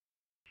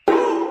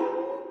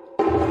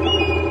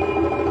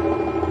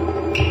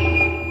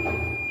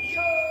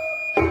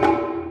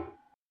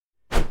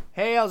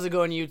how's it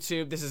going,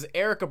 YouTube? This is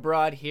Eric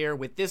Abroad here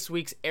with this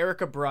week's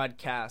Eric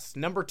Broadcast,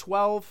 number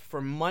 12 for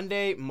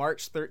Monday,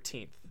 March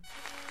 13th.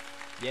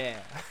 Yeah.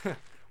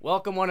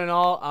 Welcome, one and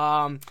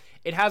all.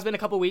 It has been a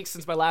couple weeks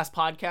since my last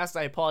podcast.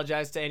 I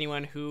apologize to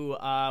anyone who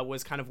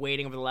was kind of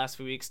waiting over the last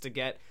few weeks to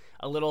get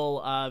a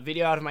little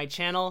video out of my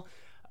channel.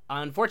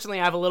 Unfortunately,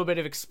 I have a little bit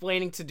of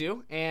explaining to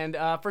do, and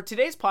for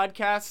today's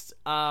podcast,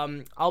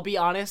 I'll be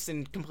honest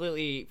and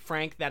completely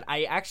frank that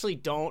I actually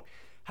don't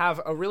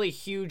have a really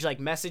huge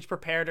message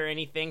prepared or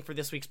anything for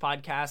this week's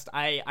podcast.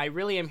 I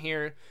really am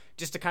here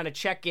just to kind of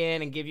check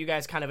in and give you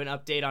guys kind of an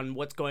update on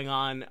what's going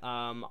on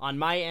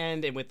my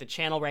end and with the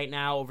channel right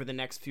now over the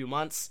next few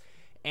months.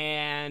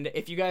 And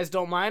if you guys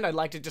don't mind, I'd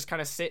like to just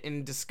kind of sit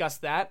and discuss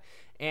that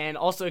and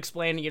also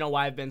explain,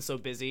 why I've been so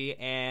busy.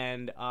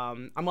 And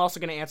I'm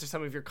also going to answer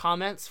some of your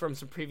comments from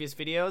some previous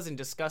videos and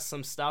discuss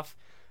some stuff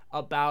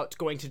about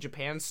going to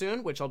Japan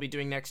soon, which I'll be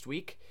doing next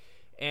week.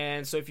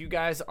 And so if you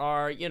guys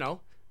are,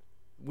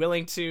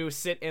 willing to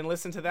sit and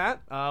listen to that,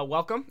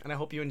 welcome, and I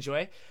hope you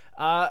enjoy.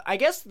 I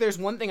guess there's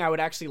one thing I would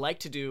actually like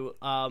to do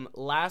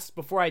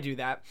before I do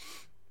that.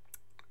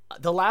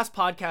 The last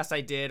podcast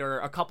I did, or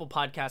a couple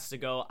podcasts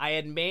ago, I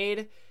had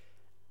made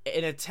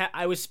an attempt.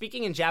 I was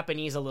speaking in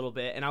Japanese a little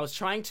bit, and I was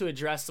trying to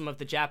address some of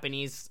the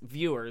Japanese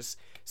viewers,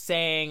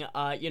 saying,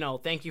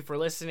 thank you for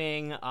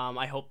listening.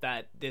 I hope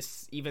that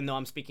this, even though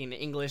I'm speaking in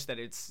English, that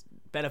it's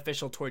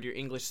beneficial toward your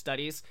English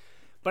studies.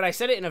 But I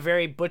said it in a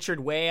very butchered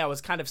way. I was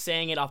kind of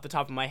saying it off the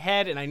top of my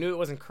head, and I knew it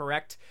wasn't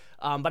correct.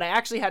 But I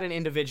actually had an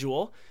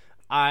individual.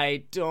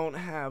 I don't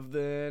have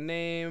the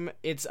name.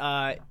 It's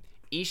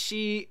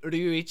Ishii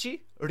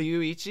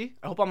Ryuichi.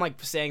 I hope I'm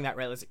saying that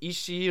right. It's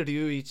Ishii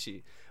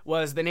Ryuichi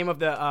was the name of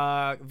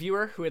the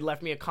viewer who had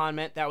left me a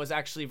comment that was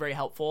actually very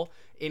helpful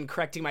in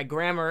correcting my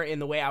grammar in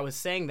the way I was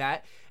saying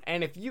that.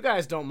 And if you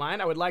guys don't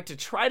mind, I would like to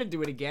try to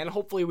do it again.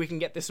 Hopefully we can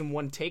get this in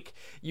one take.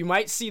 You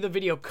might see the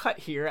video cut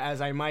here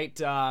as I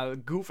might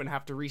goof and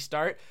have to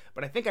restart,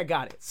 but I think I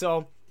got it.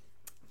 So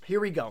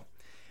here we go.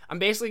 I'm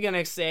basically going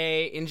to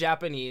say in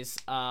Japanese,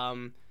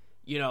 I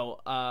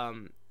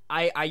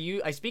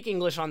speak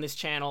English on this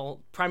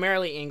channel,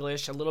 primarily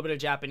English, a little bit of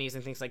Japanese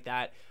and things like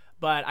that.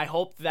 But I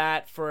hope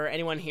that for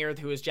anyone here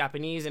who is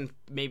Japanese and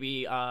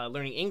maybe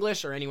learning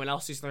English, or anyone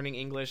else who's learning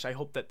English, I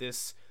hope that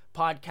this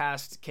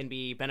podcast can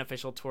be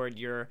beneficial toward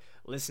your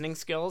listening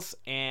skills.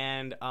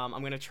 And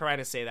I'm going to try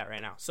to say that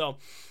right now. So,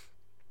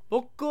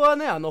 僕は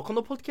ね、こ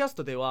のポッドキャス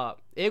トでは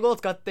英語を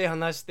使って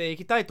話してい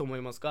きたいと思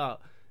いますが、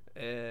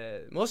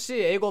もし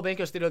英語を勉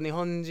強している日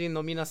本人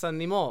の皆さん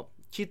にも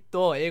きっ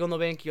と英語の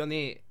勉強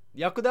に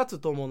役立つ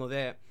と思うの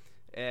で、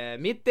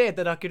見てい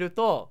ただける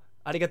と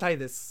ありがたい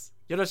です。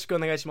よろしくお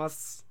願いしま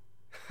す。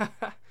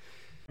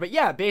But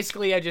yeah,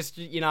 basically I just,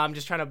 I'm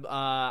just trying to,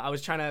 I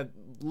was trying to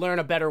learn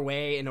a better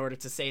way in order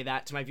to say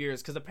that to my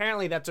viewers, because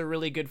apparently that's a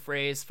really good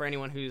phrase for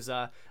anyone who's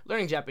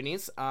learning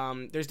Japanese.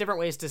 There's different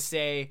ways to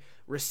say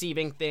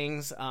receiving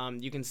things.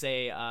 You can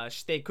say,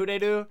 してくれ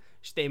る,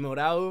 しても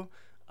らう,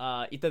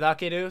 いただ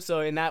ける.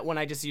 So in that one,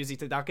 I just use い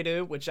ただけ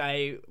る, which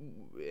I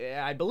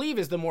believe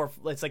is the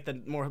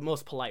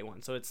most polite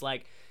one. So it's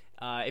like,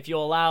 if you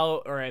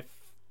allow, or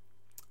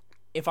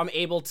if I'm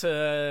able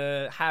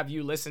to have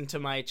you listen to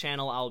my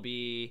channel,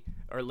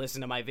 or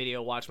listen to my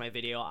video, watch my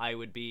video, I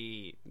would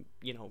be,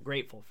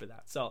 grateful for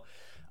that. So,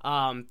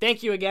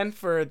 thank you again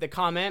for the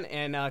comment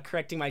and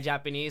correcting my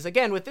Japanese.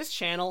 Again, with this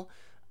channel,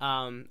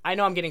 I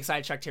know I'm getting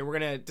sidetracked here. We're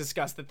going to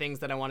discuss the things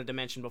that I wanted to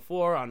mention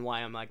before on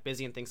why I'm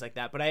busy and things like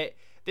that. But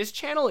this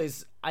channel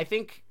is, I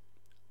think,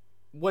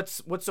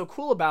 what's so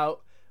cool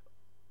about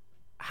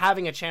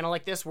having a channel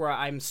like this where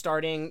I'm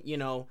starting,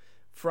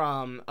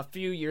 from a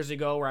few years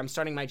ago where I'm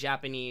starting my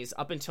Japanese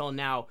up until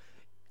now,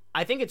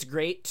 I think it's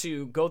great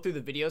to go through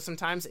the videos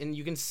sometimes and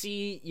you can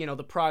see,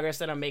 the progress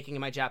that I'm making in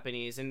my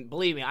Japanese. And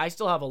believe me, I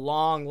still have a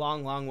long,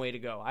 long, long way to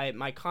go.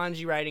 My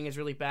kanji writing is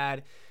really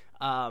bad.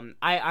 I'm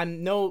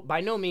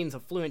by no means a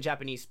fluent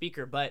Japanese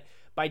speaker, but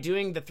by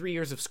doing the 3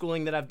 years of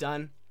schooling that I've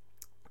done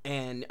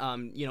and,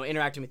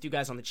 interacting with you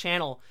guys on the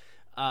channel,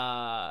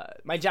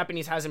 my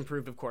Japanese has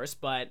improved, of course,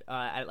 but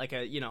at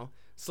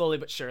slowly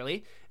but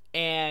surely.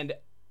 And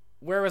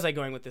where was I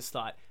going with this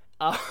thought?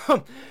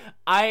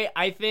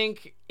 I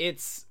think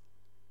it's...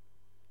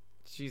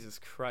 Jesus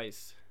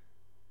Christ.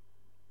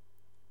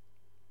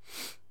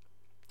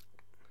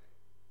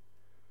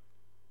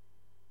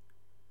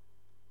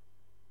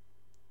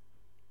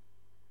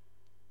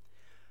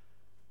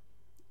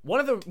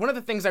 One of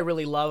the things I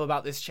really love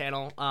about this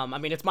channel,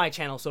 it's my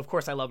channel, so of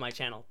course I love my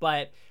channel,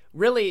 but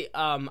really,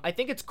 I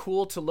think it's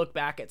cool to look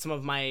back at some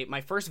of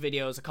my first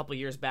videos a couple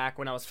years back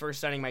when I was first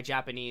studying my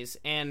Japanese,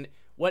 and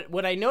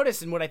what I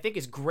noticed and what I think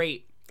is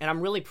great, and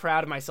I'm really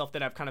proud of myself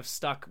that I've kind of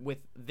stuck with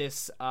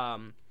this,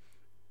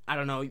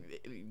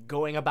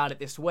 going about it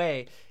this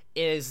way,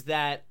 is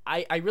that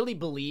I really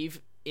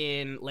believe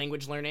in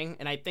language learning,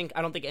 and I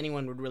don't think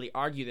anyone would really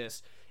argue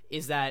this,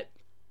 is that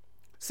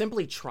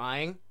simply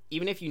trying,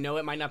 even if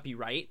it might not be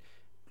right,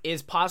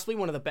 is possibly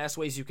one of the best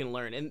ways you can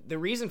learn. And the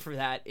reason for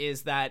that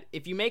is that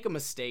if you make a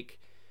mistake,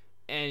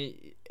 and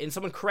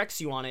someone corrects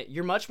you on it,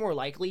 you're much more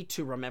likely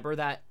to remember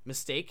that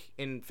mistake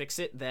and fix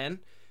it then.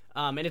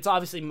 And it's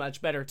obviously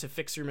much better to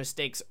fix your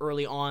mistakes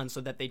early on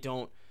so that they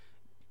don't,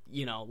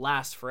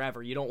 last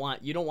forever. You don't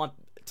want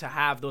to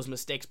have those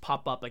mistakes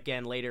pop up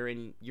again later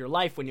in your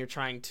life when you're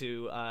trying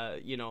to,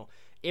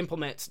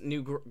 implement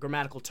new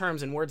grammatical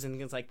terms and words and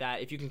things like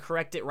that. If you can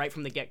correct it right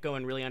from the get-go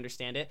and really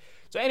understand it.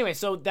 So anyway,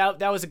 so that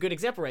was a good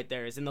example right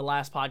there. Is in the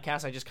last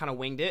podcast, I just kind of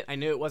winged it. I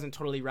knew it wasn't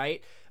totally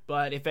right,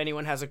 but if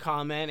anyone has a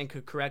comment and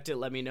could correct it,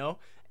 let me know.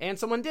 And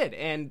someone did.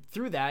 And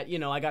through that,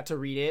 I got to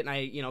read it, and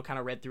I, kind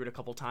of read through it a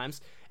couple times.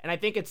 And I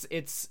think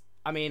it's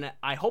I mean,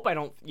 I hope I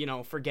don't,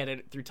 forget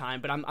it through time,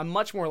 but I'm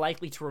much more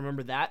likely to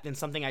remember that than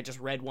something I just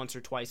read once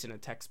or twice in a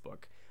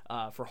textbook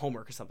for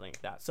homework or something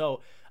like that.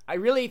 So I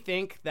really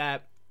think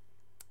that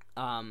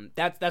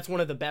that's one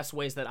of the best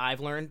ways that I've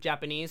learned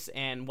Japanese.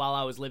 And while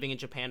I was living in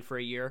Japan for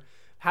a year,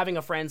 having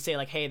a friend say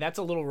like, hey, that's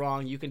a little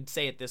wrong, you can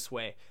say it this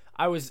way.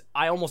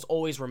 I almost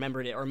always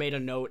remembered it or made a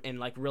note and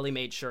like really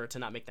made sure to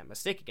not make that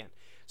mistake again.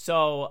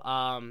 So,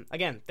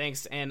 again,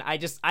 thanks. And I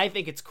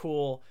think it's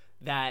cool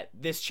that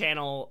this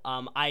channel,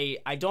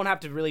 I don't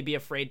have to really be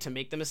afraid to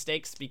make the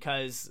mistakes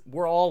because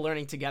we're all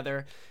learning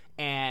together.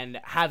 And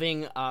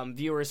having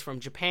viewers from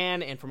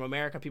Japan and from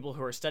America, people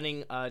who are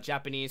studying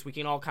Japanese, we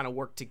can all kind of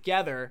work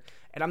together.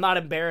 And I'm not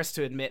embarrassed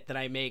to admit that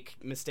I make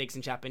mistakes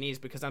in Japanese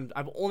because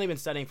I've only been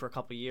studying for a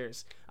couple of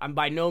years. I'm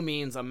by no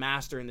means a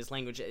master in this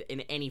language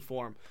in any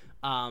form.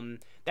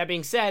 That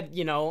being said,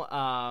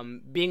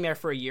 being there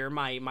for a year,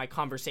 my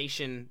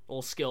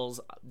conversational skills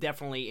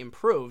definitely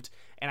improved.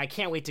 And I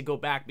can't wait to go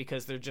back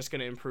because they're just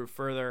going to improve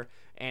further,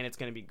 and it's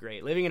going to be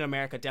great. Living in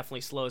America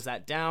definitely slows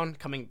that down,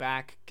 coming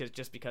back,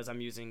 because I'm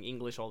using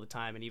English all the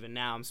time, and even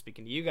now I'm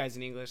speaking to you guys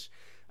in English.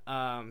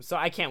 So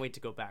I can't wait to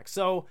go back.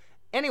 So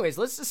anyways,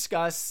 let's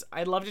discuss.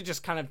 I'd love to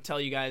just kind of tell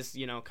you guys,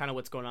 kind of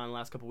what's going on in the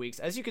last couple weeks.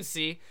 As you can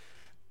see,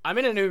 I'm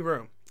in a new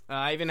room.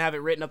 I even have it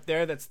written up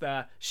there. That's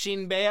the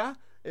Shinbeya.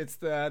 It's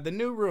the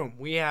new room.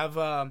 We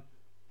have...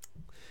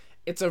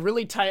 It's a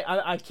really tight...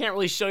 I can't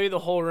really show you the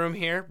whole room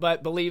here,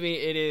 but believe me,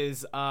 it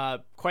is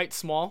quite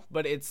small,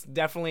 but it's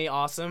definitely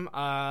awesome.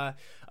 A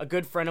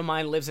good friend of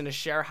mine lives in a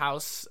share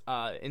house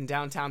in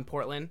downtown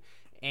Portland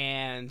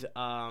and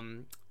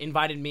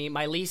invited me.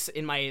 My lease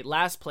in my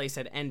last place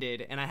had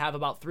ended, and I have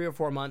about 3 or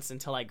 4 months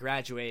until I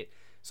graduate.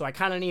 So I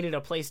kind of needed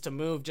a place to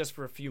move just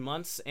for a few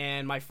months,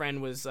 and my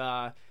friend was...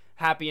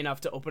 happy enough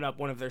to open up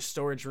one of their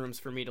storage rooms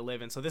for me to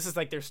live in. So this is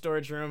like their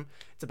storage room.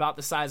 It's about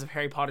the size of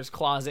Harry Potter's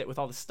closet with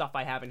all the stuff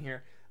I have in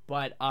here.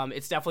 But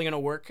it's definitely going to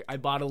work. I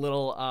bought a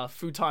little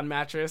futon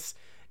mattress.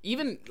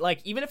 Even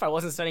if I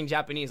wasn't studying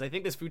Japanese, I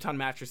think this futon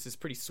mattress is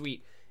pretty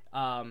sweet.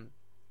 I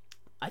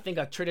think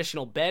a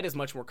traditional bed is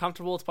much more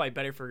comfortable. It's probably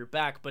better for your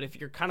back. But if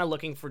you're kind of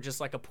looking for just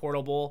like a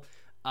portable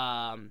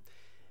bed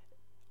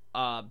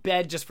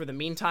just for the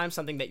meantime,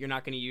 something that you're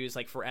not going to use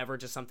like forever,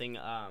 just something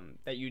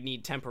that you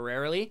need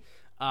temporarily,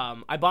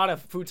 I bought a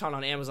futon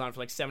on Amazon for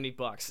like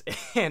 $70,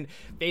 and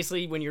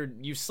basically when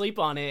you sleep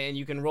on it and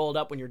you can roll it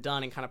up when you're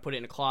done and kind of put it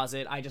in a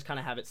closet. I just kind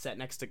of have it set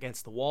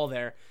against the wall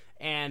there,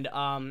 and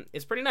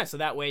it's pretty nice. So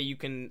that way you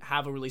can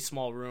have a really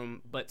small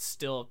room but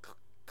still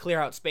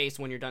clear out space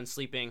when you're done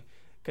sleeping,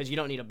 because you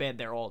don't need a bed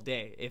there all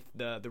day if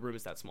the room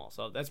is that small.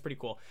 So that's pretty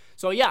cool.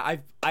 So yeah,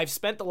 I've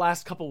spent the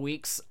last couple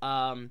weeks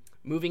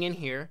moving in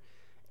here.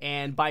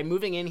 And by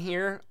moving in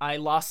here, I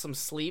lost some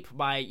sleep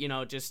by,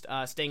 just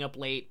staying up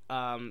late,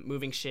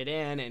 moving shit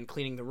in and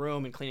cleaning the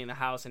room and cleaning the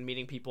house and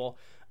meeting people.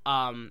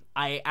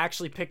 I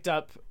actually picked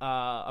up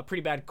a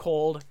pretty bad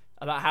cold.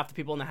 About half the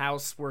people in the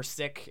house were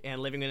sick,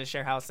 and living in a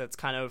share house, that's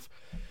kind of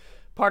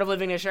part of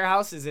living in a share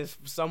house is if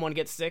someone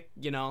gets sick,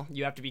 you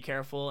have to be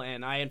careful.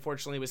 And I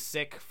unfortunately was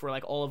sick for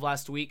like all of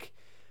last week.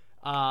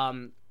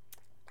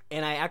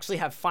 And I actually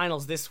have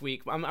finals this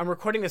week. I'm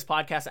recording this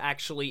podcast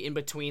actually in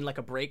between like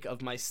a break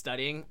of my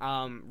studying.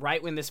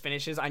 Right when this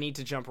finishes, I need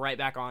to jump right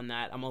back on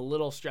that. I'm a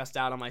little stressed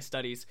out on my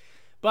studies.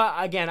 But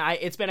again,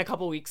 it's been a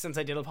couple weeks since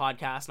I did a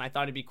podcast, and I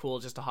thought it'd be cool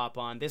just to hop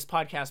on. This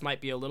podcast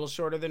might be a little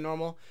shorter than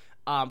normal,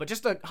 but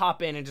just to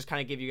hop in and just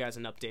kind of give you guys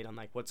an update on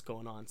like what's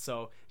going on.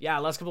 So yeah,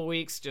 last couple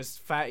weeks,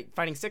 just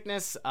fighting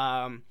sickness,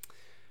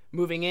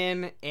 moving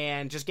in,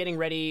 and just getting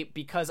ready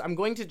because I'm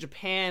going to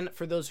Japan,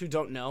 for those who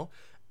don't know.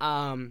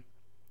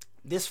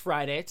 This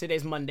Friday,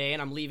 today's Monday,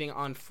 and I'm leaving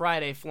on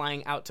Friday,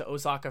 flying out to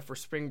Osaka for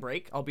spring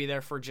break. I'll be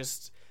there for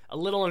just a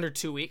little under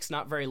 2 weeks,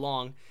 not very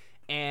long.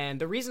 And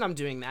the reason I'm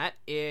doing that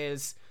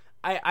is,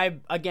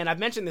 I've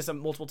mentioned this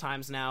multiple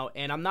times now,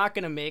 and I'm not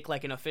going to make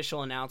like an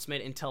official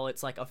announcement until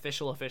it's like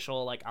official,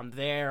 like I'm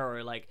there,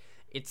 or like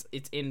it's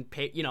in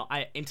pay,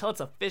 until it's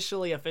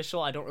officially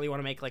official. I don't really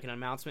want to make like an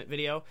announcement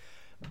video,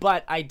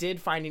 but I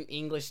did find an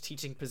English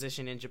teaching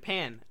position in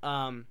Japan.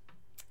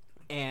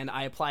 And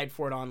I applied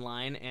for it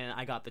online, and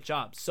I got the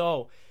job.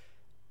 So,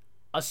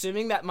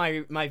 assuming that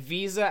my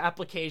visa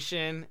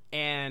application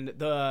and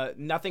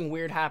nothing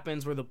weird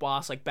happens where the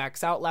boss like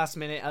backs out last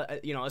minute,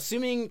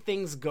 assuming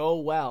things go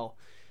well,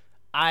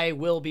 I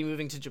will be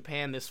moving to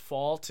Japan this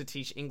fall to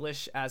teach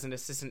English as an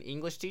assistant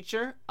English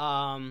teacher.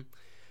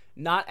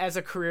 not as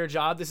a career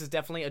job. This is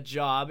definitely a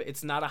job.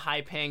 It's not a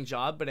high paying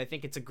job, but I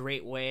think it's a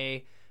great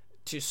way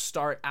to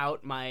start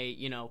out my,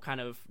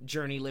 kind of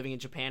journey living in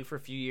Japan for a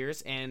few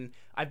years. And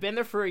I've been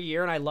there for a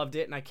year and I loved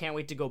it and I can't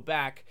wait to go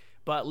back.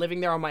 But living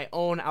there on my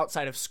own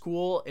outside of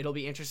school, it'll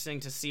be interesting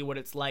to see what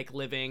it's like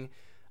living,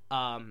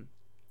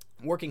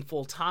 working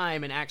full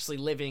time and actually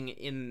living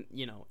in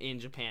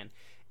Japan.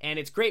 And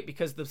it's great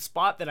because the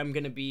spot that I'm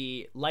going to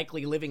be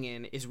likely living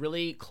in is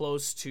really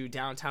close to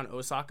downtown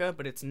Osaka,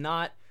 but it's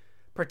not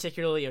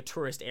particularly a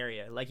tourist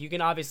area. Like, you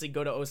can obviously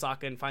go to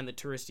Osaka and find the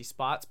touristy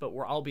spots, but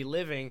where I'll be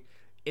living,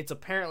 it's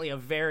apparently a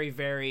very,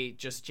 very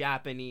just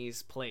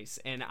Japanese place.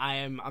 And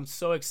I'm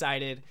so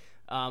excited.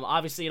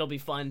 Obviously, it'll be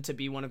fun to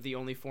be one of the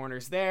only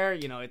foreigners there.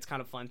 It's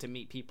kind of fun to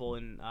meet people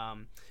and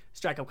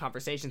strike up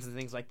conversations and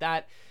things like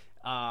that.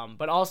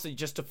 But also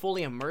just to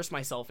fully immerse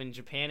myself in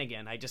Japan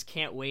again. I just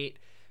can't wait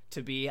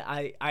to be.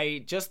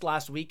 I just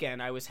last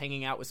weekend I was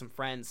hanging out with some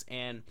friends,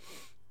 and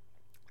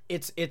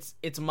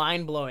it's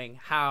mind-blowing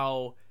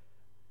how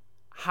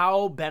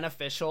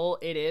beneficial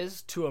it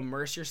is to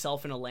immerse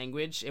yourself in a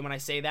language. And when I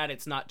say that,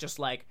 it's not just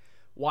like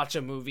watch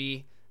a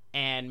movie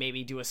and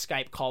maybe do a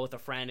Skype call with a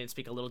friend and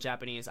speak a little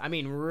Japanese. I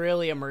mean,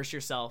 really immerse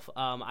yourself.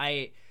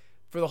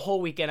 For the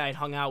whole weekend, I'd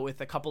hung out with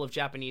a couple of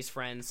Japanese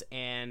friends,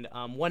 and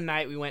one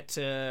night we went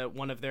to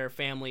one of their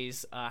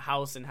family's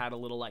house and had a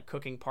little like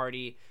cooking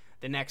party.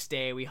 The next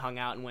day, we hung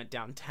out and went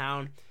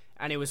downtown,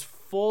 and it was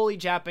fully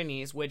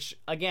Japanese, which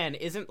again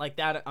isn't like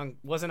that.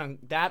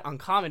 Wasn't that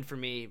uncommon for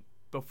me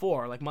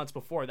before, like months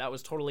before. That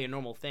was totally a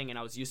normal thing, and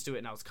I was used to it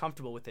and I was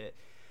comfortable with it.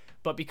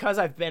 But because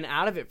I've been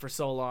out of it for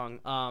so long,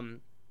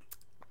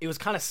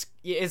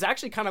 it's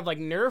actually kind of like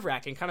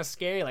nerve-wracking, kind of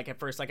scary. Like at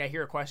first, like I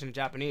hear a question in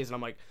Japanese and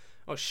I'm like,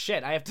 oh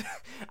shit, I have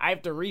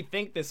to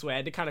rethink this way. I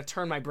had to kind of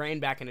turn my brain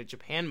back into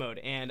Japan mode,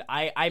 and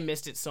I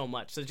missed it so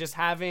much. So just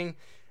having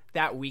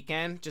that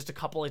weekend, just a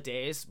couple of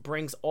days,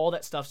 brings all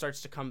that stuff,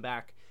 starts to come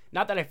back.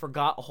 Not that I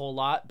forgot a whole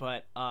lot,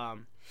 but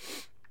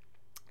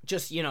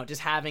just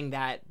having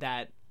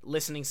that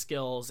listening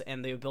skills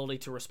and the ability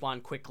to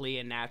respond quickly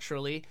and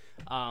naturally,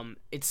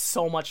 it's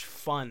so much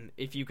fun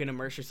if you can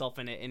immerse yourself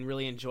in it and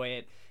really enjoy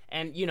it.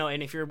 And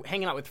and if you're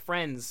hanging out with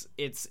friends,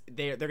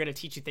 they're going to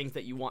teach you things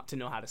that you want to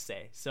know how to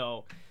say.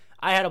 So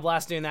I had a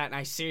blast doing that, and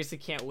I seriously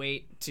can't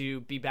wait to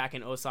be back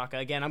in Osaka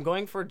again. I'm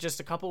going for just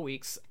a couple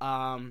weeks.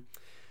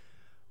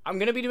 I'm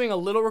going to be doing a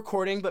little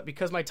recording, but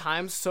because my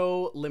time's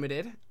so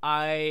limited,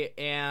 I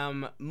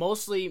am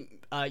mostly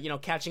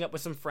catching up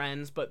with some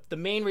friends. But the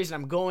main reason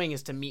I'm going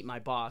is to meet my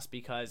boss,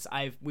 because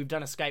we've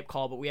done a Skype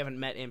call, but we haven't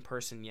met in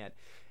person yet.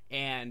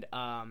 And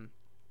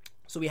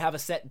so we have a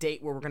set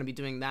date where we're going to be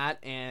doing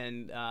that,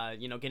 and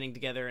getting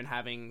together and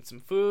having some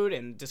food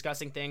and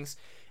discussing things.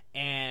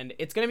 And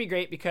it's going to be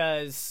great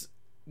because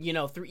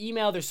through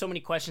email there's so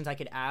many questions I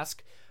could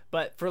ask,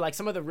 but for like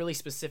some of the really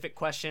specific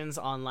questions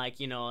on like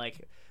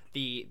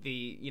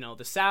the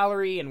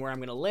salary and where I'm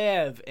going to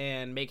live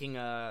and making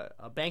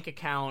a bank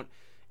account,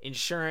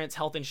 insurance,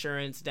 health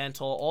insurance,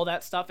 dental, all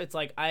that stuff, it's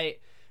like I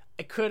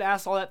could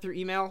ask all that through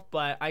email,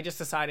 but I just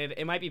decided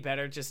it might be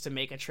better just to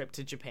make a trip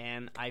to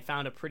Japan. I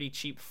found a pretty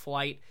cheap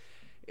flight.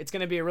 It's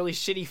going to be a really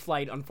shitty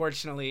flight,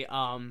 unfortunately.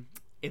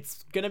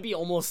 It's going to be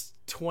almost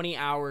 20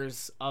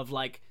 hours of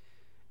like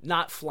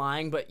not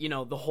flying, but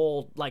the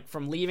whole, like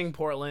from leaving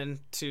Portland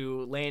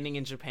to landing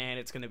in Japan,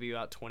 it's going to be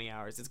about 20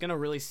 hours. It's going to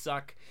really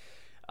suck.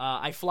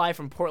 I fly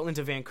from Portland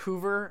to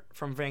Vancouver,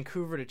 from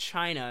Vancouver to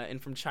China,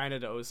 and from China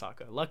to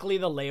Osaka. Luckily,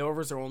 the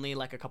layovers are only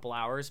like a couple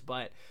hours,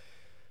 but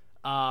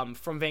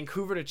from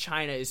Vancouver to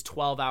China is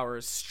 12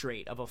 hours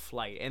straight of a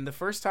flight. And the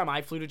first time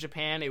I flew to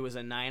Japan, it was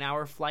a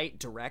 9-hour flight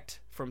direct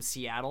from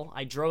Seattle.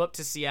 I drove up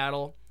to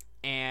Seattle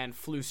and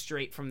flew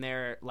straight from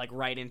there, like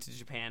right into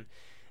Japan.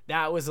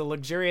 That was a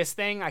luxurious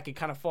thing. I could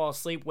kind of fall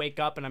asleep, wake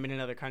up, and I'm in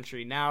another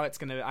country. Now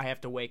I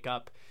have to wake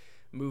up,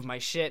 move my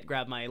shit,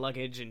 grab my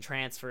luggage, and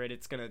transfer it.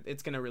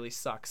 It's gonna really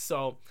suck.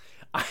 So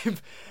I'm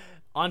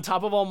on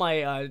top of all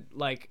my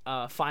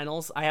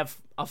finals. I have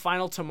a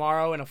final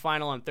tomorrow and a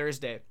final on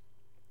Thursday.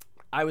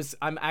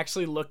 I'm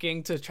actually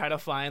looking to try to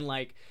find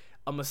like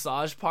a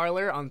massage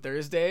parlor on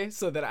Thursday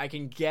so that I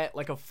can get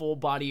like a full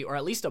body or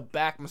at least a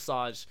back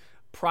massage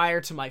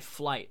prior to my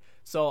flight.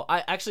 So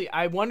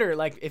I wonder,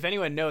 like, if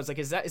anyone knows, like,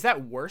 is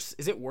that worse?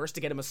 Is it worse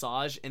to get a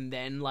massage and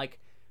then like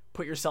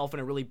put yourself in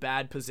a really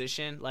bad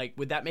position? Like,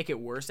 would that make it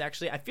worse?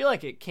 Actually, I feel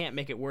like it can't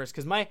make it worse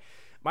because my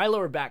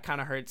lower back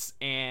kind of hurts,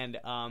 and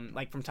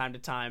like from time to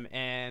time,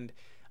 and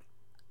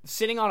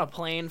sitting on a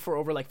plane for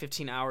over like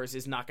 15 hours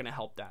is not going to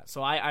help that.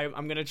 So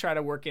I'm going to try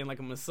to work in like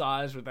a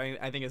massage, which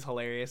I think is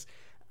hilarious.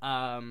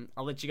 I'll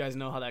let you guys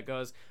know how that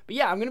goes. But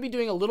yeah, I'm going to be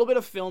doing a little bit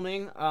of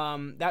filming.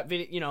 That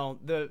video,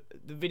 the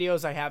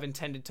videos I have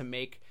intended to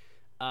make.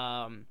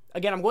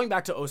 Again, I'm going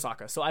back to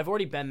Osaka. So I've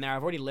already been there.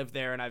 I've already lived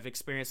there, and I've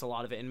experienced a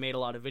lot of it and made a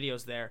lot of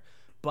videos there.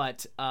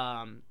 But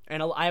I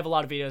have a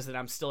lot of videos that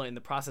I'm still in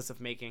the process of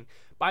making.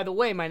 By the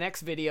way, my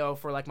next video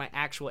for like my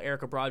actual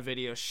Eric Abroad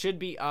video should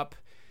be up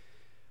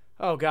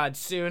Oh God,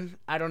 soon.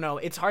 I don't know.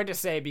 It's hard to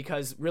say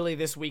because really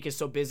this week is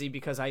so busy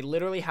because I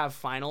literally have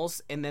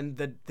finals, and then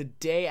the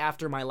day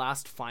after my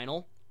last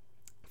final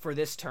for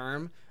this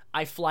term,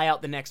 I fly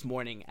out the next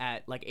morning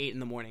at like 8 in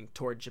the morning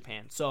toward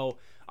Japan. So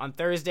on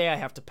Thursday I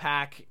have to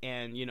pack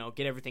and, you know,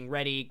 get everything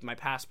ready, my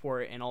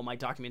passport and all my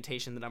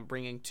documentation that I'm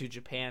bringing to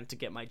Japan to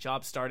get my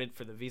job started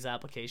for the visa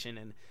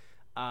application.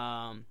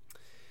 And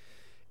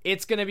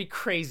it's going to be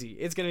crazy.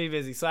 It's going to be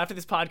busy. So after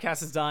this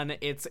podcast is done,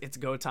 it's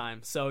go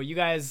time. So you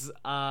guys,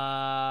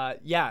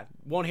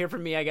 won't hear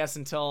from me, I guess,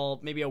 until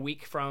maybe a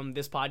week from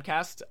this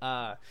podcast,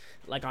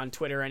 like on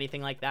Twitter or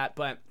anything like that.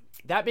 But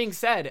that being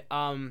said,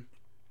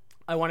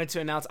 I wanted to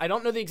announce, I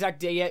don't know the exact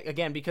day yet,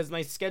 again, because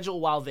my schedule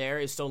while there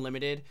is so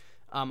limited.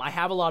 I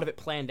have a lot of it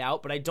planned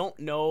out, but I don't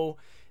know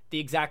the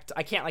exact,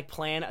 I can't like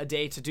plan a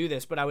day to do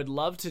this, but I would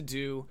love to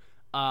do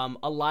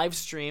a live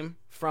stream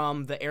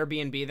from the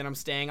Airbnb that I'm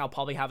staying. I'll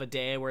probably have a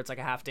day where it's like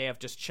a half day of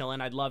just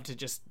chilling. I'd love to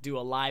just do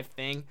a live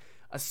thing,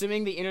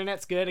 assuming the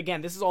internet's good.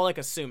 Again, this is all like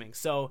assuming,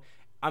 so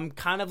I'm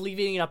kind of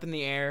leaving it up in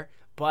the air,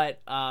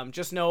 but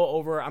just know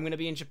I'm going to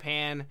be in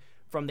Japan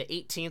from the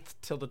 18th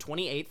till the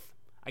 28th.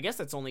 I guess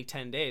that's only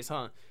 10 days,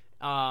 huh?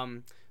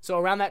 So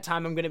around that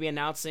time, I'm going to be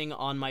announcing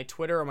on my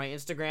Twitter or my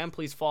Instagram.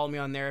 Please follow me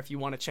on there if you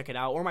want to check it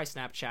out, or my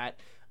Snapchat.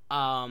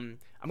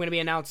 I'm going to be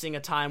announcing a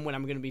time when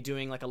I'm going to be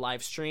doing like a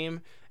live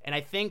stream. And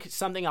I think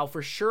something I'll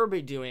for sure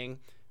be doing,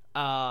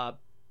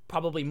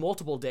 probably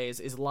multiple days,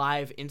 is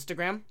live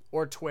Instagram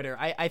or Twitter.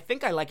 I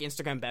think I like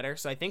Instagram better,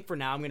 so I think for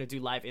now I'm going to do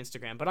live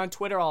Instagram. But on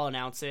Twitter, I'll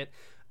announce it.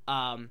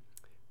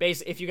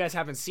 If you guys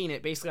haven't seen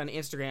it, basically on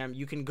Instagram,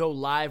 you can go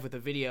live with a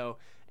video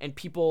and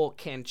people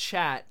can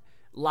chat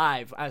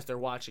live as they're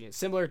watching it,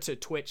 similar to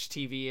Twitch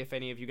TV if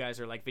any of you guys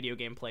are like video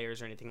game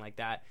players or anything like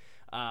that.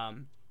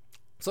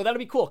 So that'll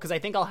be cool because I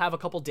think I'll have a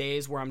couple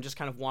days where I'm just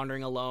kind of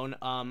wandering alone.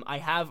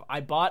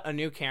 I bought a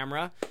new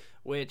camera,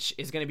 which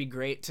is going to be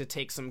great to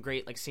take some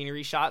great like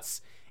scenery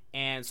shots,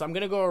 and so I'm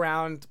going to go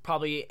around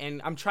probably,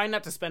 and I'm trying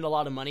not to spend a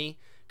lot of money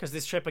because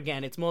this trip,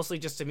 again, it's mostly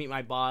just to meet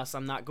my boss.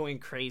 I'm not going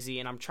crazy,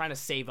 and I'm trying to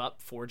save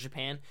up for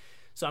Japan,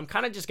 so I'm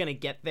kind of just going to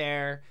get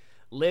there,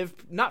 live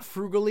not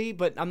frugally,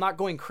 but I'm not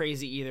going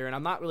crazy either, and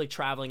I'm not really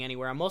traveling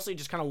anywhere. I'm mostly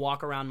just kind of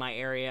walk around my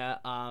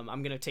area. I'm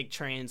going to take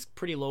trains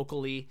pretty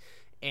locally,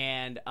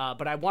 and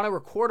but I want to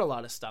record a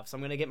lot of stuff, so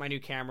I'm going to get my new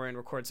camera and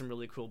record some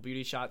really cool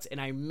beauty shots, and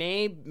I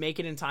may make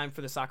it in time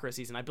for the sakura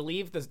season. I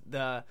believe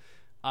the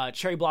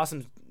cherry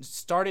blossoms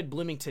started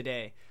blooming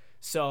today,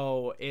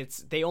 so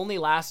they only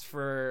last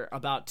for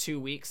about 2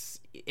 weeks,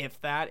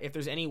 if that. If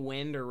there's any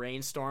wind or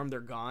rainstorm,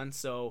 they're gone,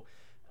 so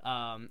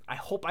I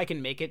hope I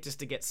can make it just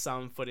to get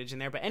some footage in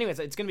there. But anyways,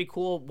 it's going to be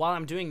cool while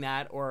I'm doing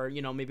that, or,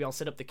 you know, maybe I'll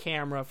set up the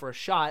camera for a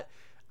shot.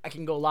 I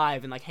can go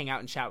live and like hang out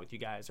and chat with you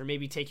guys, or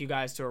maybe take you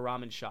guys to a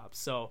ramen shop.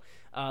 So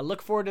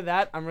look forward to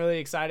that. I'm really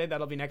excited.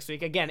 That'll be next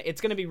week. Again,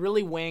 it's going to be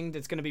really winged.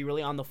 It's going to be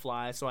really on the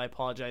fly, so I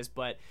apologize.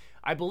 But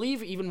I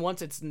believe even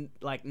once it's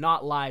like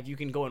not live, you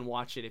can go and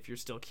watch it if you're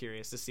still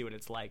curious to see what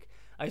it's like.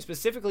 I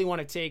specifically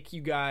want to take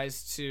you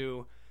guys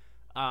to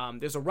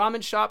there's a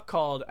ramen shop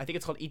I think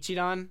it's called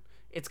Ichiran.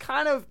 It's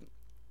kind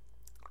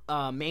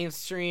of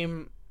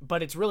mainstream,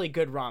 but it's really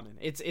good ramen.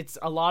 It's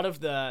a lot of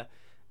the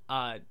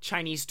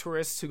Chinese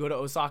tourists who go to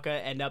Osaka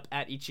end up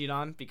at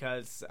Ichiran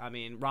because, I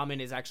mean, ramen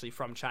is actually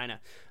from China.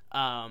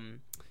 And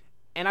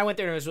I went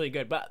there and it was really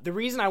good. But the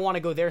reason I want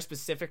to go there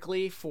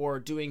specifically for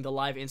doing the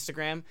live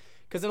Instagram,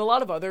 because in a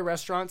lot of other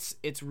restaurants,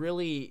 it's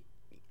really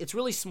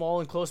small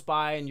and close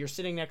by, and you're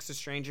sitting next to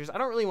strangers. I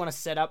don't really want to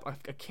set up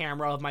a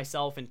camera of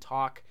myself and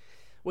talk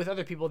with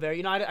other people there.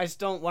 You know, I just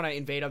don't want to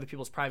invade other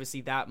people's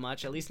privacy that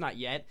much, at least not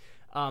yet.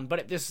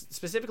 But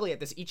specifically at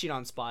this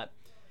Ichiran spot,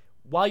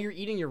 while you're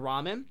eating your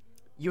ramen,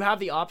 you have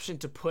the option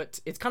to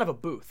it's kind of a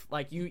booth.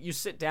 Like you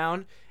sit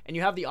down and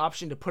you have the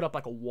option to put up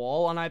like a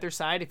wall on either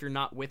side if you're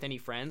not with any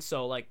friends.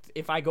 So like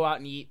if I go out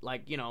and eat,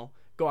 like, you know,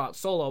 go out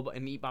solo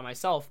and eat by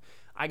myself,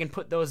 I can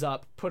put those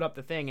up, put up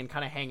the thing, and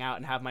kind of hang out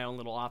and have my own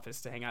little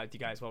office to hang out with you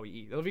guys while we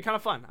eat. It'll be kind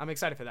of fun. I'm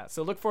excited for that.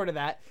 So look forward to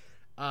that.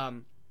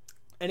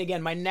 And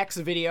again, my next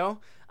video,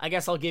 I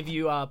guess I'll give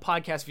you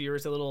podcast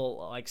viewers a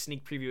little like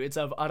sneak preview. It's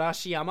of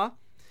Arashiyama.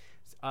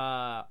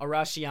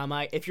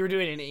 Arashiyama, if you're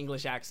doing it in an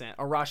English accent,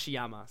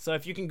 Arashiyama. So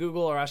if you can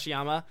Google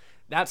Arashiyama,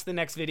 that's the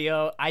next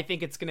video. I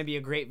think it's going to be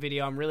a great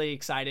video. I'm really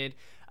excited.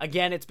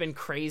 Again, it's been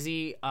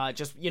crazy,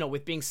 just, you know,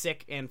 with being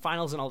sick and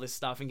finals and all this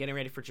stuff and getting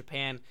ready for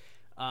Japan.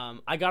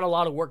 I got a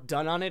lot of work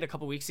done on it a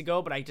couple weeks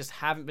ago, but I just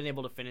haven't been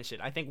able to finish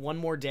it. I think one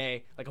more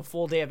day, like a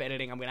full day of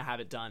editing, I'm going to have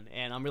it done,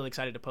 and I'm really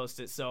excited to post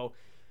it. So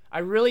I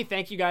really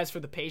thank you guys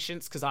for the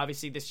patience, because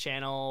obviously this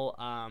channel,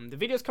 the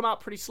videos come out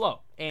pretty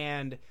slow,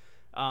 and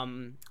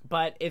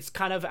but it's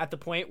kind of at the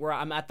point where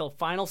I'm at the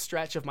final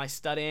stretch of my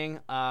studying.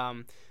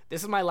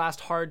 This is my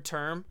last hard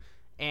term,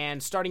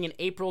 and starting in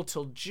April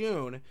till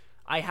June,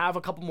 I have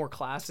a couple more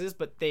classes,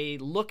 but they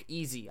look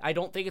easy. I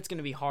don't think it's going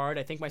to be hard.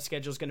 I think my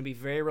schedule is going to be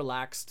very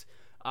relaxed.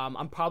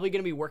 I'm probably going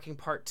to be working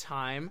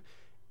part-time,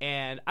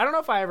 and I don't know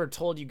if I ever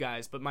told you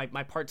guys, but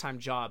my part-time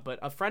job, but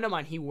a friend of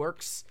mine, he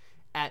works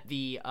at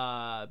the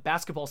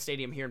basketball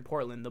stadium here in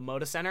Portland, the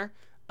Moda Center.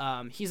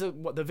 He's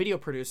the video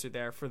producer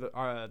there for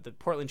the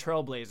Portland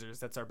Trail Blazers.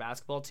 That's our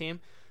basketball team.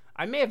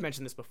 I may have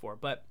mentioned this before,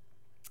 but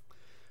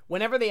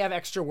whenever they have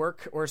extra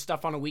work or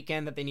stuff on a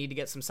weekend that they need to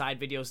get some side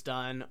videos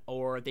done,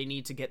 or they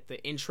need to get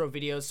the intro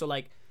videos. So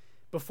like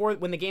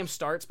when the game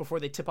starts, before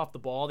they tip off the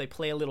ball, they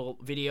play a little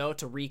video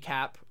to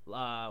recap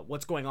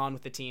what's going on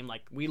with the team.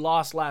 Like, we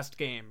lost last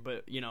game,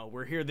 but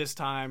we're here this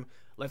time.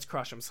 Let's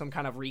crush them. Some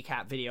kind of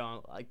recap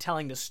video, like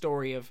telling the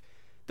story of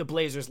the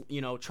Blazers,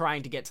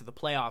 trying to get to the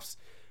playoffs.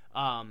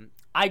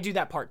 I do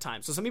that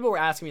part-time. So some people were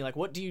asking me, like,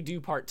 what do you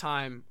do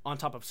part-time on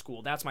top of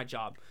school? That's my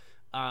job.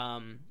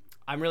 I'm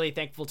really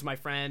thankful to my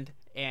friend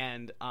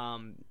and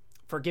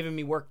for giving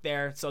me work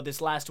there. So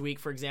this last week,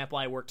 for example,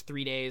 I worked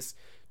 3 days.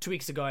 2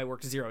 weeks ago, I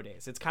worked 0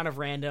 days. It's kind of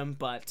random,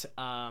 but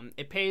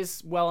it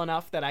pays well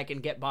enough that I can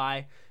get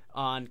by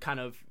on kind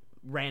of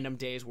random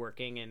days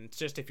working. And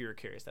just if you're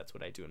curious, that's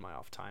what I do in my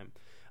off time.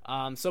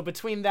 So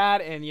between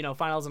that and,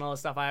 finals and all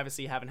this stuff, I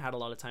obviously haven't had a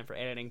lot of time for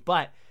editing.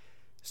 But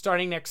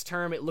starting next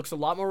term, it looks a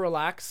lot more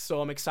relaxed,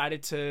 so I'm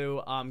excited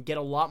to get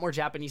a lot more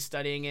Japanese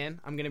studying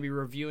in. I'm going to be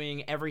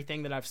reviewing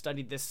everything that I've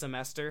studied this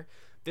semester.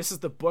 This is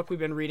the book we've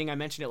been reading. I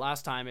mentioned it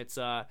last time. It's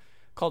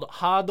called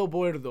Hado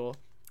Boildo.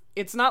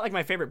 It's not like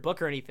my favorite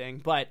book or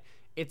anything, but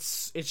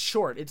it's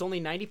short. It's only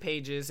 90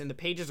 pages, and the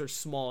pages are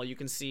small. You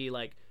can see,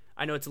 like,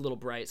 I know it's a little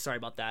bright. Sorry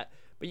about that.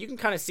 But you can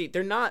kind of see,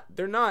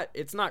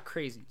 it's not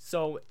crazy.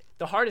 So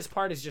the hardest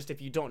part is just if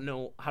you don't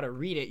know how to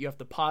read it, you have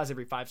to pause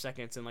every 5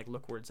 seconds and, like,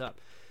 look words up.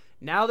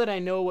 Now that I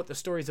know what the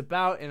story's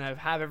about and I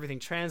have everything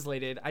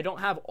translated, I don't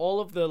have all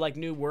of the like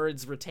new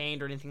words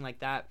retained or anything like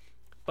that.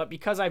 But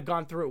because I've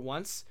gone through it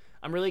once,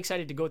 I'm really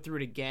excited to go through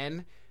it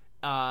again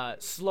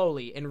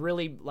slowly and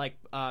really like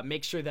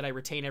make sure that I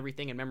retain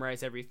everything and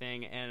memorize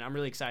everything. And I'm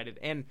really excited.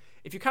 And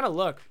if you kind of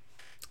look,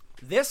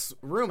 this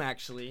room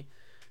actually,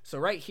 so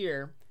right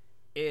here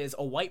is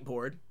a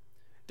whiteboard.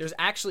 There's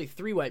actually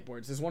 3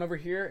 whiteboards. There's one over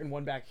here and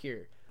one back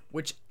here,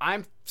 which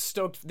I'm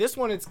stoked. This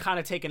one is kind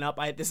of taken up.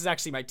 This is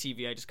actually my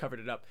TV. I just covered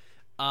it up.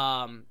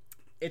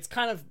 It's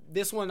kind of,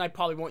 this one I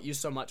probably won't use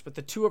so much, but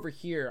the 2 over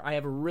here, I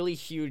have a really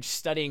huge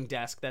studying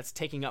desk that's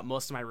taking up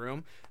most of my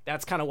room.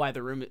 That's kind of why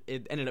the room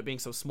it ended up being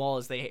so small,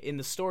 is in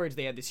the storage,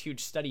 they had this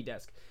huge study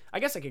desk. I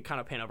guess I could kind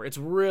of pan over. It's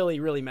really,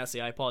 really messy.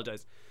 I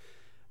apologize.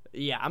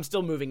 Yeah, I'm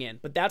still moving in,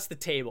 but that's the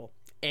table.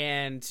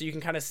 And so you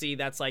can kind of see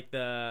that's like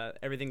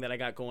everything that I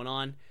got going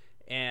on.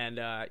 And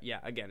yeah,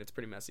 again, it's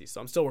pretty messy.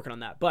 So I'm still working on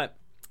that. But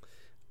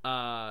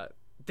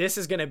this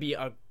is going to be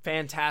a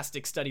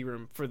fantastic study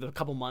room for the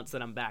couple months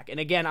that I'm back. And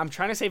again, I'm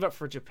trying to save up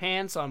for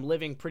Japan, so I'm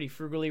living pretty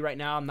frugally right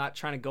now. I'm not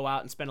trying to go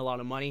out and spend a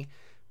lot of money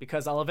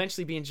because I'll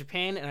eventually be in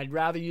Japan, and I'd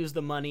rather use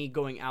the money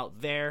going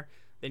out there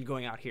than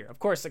going out here. Of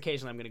course,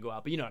 occasionally I'm going to go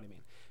out, but you know what I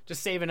mean.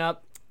 Just saving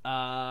up.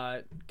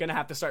 Going to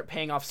have to start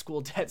paying off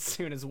school debt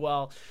soon as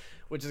well,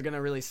 which is going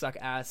to really suck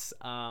ass.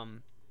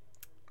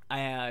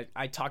 I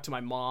talked to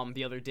my mom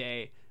the other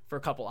day for a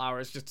couple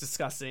hours just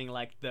discussing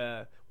like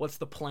what's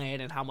the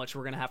plan and how much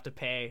we're going to have to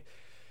pay.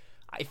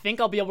 I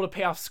think I'll be able to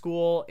pay off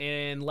school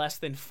in less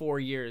than 4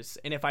 years.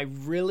 And if I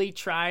really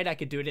tried, I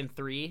could do it in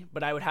 3,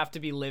 but I would have to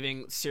be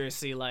living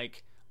seriously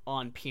like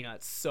on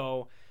peanuts.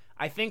 So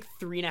I think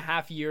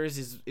 3.5 years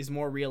is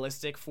more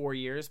realistic, 4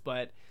 years.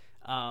 But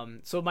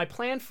so my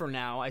plan for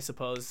now, I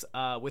suppose,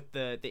 with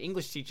the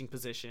English teaching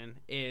position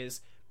is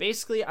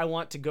basically I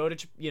want to go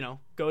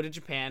to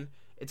Japan.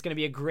 It's going to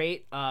be a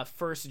great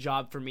first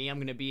job for me. I'm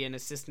going to be an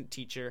assistant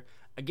teacher.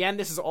 Again,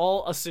 this is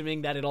all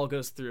assuming that it all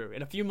goes through.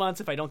 In a few months,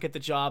 if I don't get the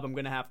job, I'm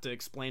going to have to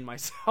explain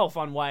myself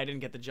on why I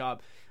didn't get the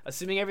job.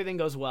 Assuming everything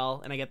goes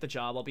well and I get the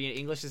job, I'll be an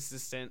English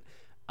assistant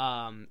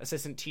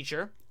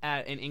teacher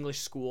at an English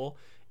school.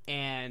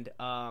 And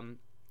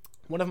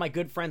one of my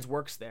good friends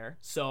works there.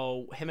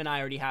 So him and I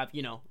already have,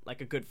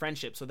 like a good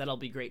friendship. So that'll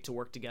be great to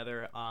work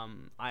together,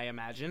 I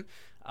imagine.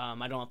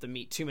 I don't have to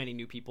meet too many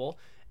new people.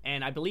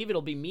 And I believe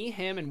it'll be me,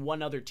 him, and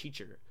one other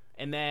teacher.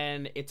 And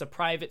then it's a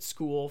private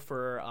school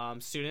for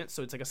students,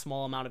 so it's like a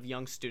small amount of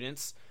young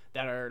students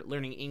that are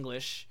learning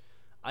English.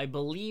 I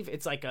believe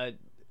it's like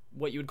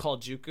what you would call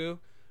Juku,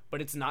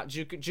 but it's not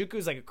Juku. Juku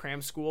is like a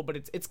cram school, but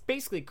it's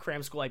basically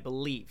cram school, I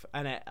believe,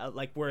 and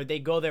like where they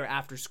go there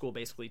after school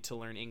basically to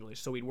learn English.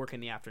 So we'd work in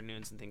the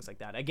afternoons and things like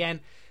that. Again,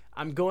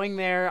 I'm going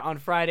there on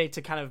Friday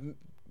to kind of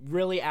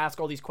really ask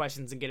all these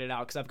questions and get it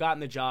out because I've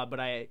gotten the job, but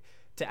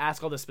to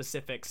ask all the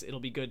specifics, it'll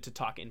be good to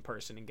talk in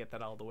person and get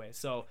that out of the way.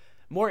 So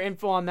more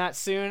info on that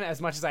soon, as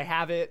much as I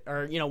have it,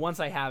 or once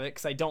I have it,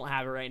 because I don't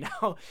have it right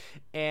now.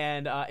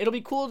 And it'll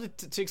be cool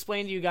to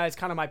explain to you guys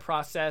kind of my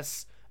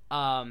process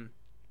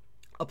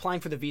applying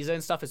for the visa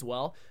and stuff as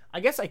well.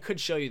 I guess I could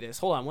show you this.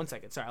 Hold on 1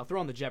 second. Sorry, I'll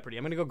throw on the Jeopardy.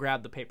 I'm gonna go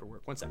grab the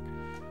paperwork. 1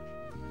 second.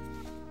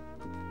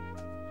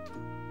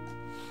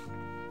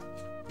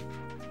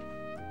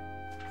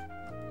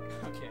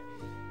 Okay,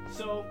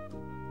 so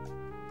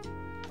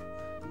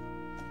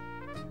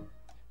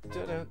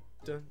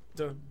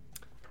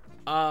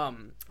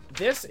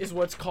this is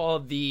what's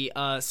called the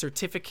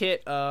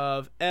certificate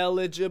of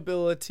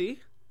eligibility.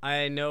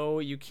 I know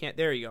you can't.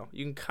 There you go.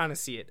 You can kind of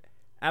see it.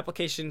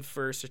 Application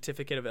for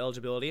certificate of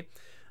eligibility.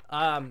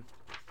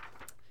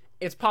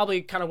 it's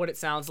probably kind of what it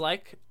sounds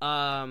like.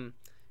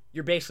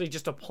 You're basically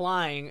just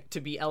applying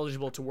to be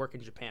eligible to work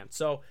in Japan.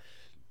 So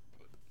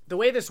the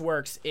way this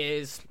works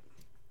is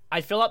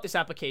I fill out this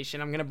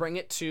application. I'm going to bring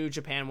it to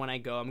Japan when I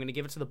go. I'm going to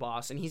give it to the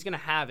boss, and he's going to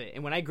have it.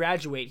 And when I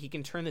graduate, he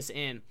can turn this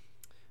in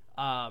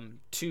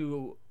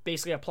to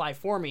basically apply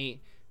for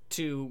me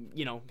to,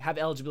 have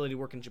eligibility to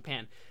work in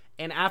Japan.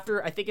 And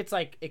after, I think it's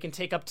like, it can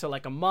take up to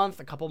like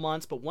a couple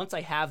months, but once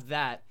I have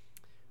that,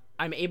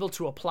 I'm able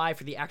to apply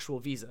for the actual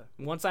visa.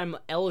 Once I'm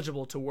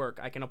eligible to work,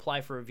 I can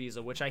apply for a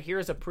visa, which I hear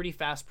is a pretty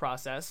fast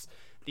process.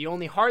 The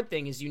only hard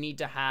thing is you need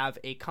to have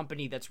a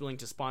company that's willing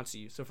to sponsor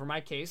you. So for my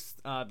case,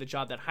 the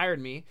job that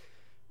hired me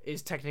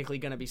is technically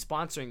going to be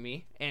sponsoring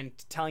me and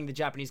telling the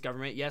Japanese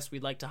government, yes,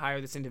 we'd like to hire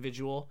this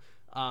individual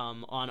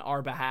on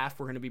our behalf.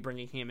 We're going to be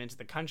bringing him into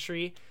the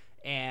country.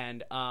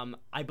 And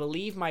I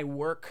believe my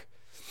work,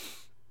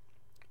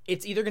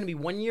 it's either going to be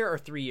 1 year or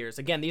 3 years.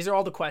 Again, these are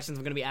all the questions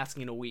I'm going to be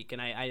asking in a week.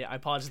 And I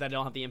apologize that I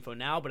don't have the info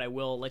now, but I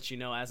will let you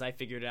know as I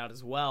figure it out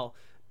as well.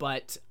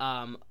 But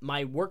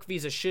my work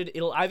visa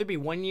it'll either be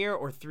 1 year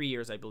or 3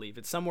 years, I believe.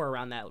 It's somewhere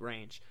around that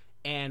range.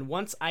 And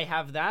once I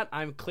have that,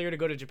 I'm clear to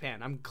go to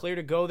Japan. I'm clear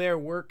to go there,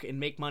 work, and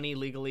make money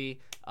legally,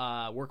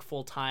 work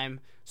full time.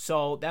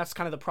 So that's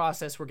kind of the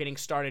process we're getting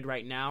started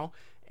right now.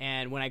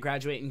 And when I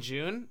graduate in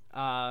June,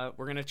 we're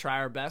going to try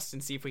our best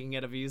and see if we can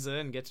get a visa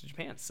and get to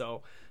Japan.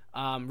 So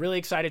really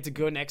excited to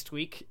go next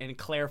week and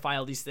clarify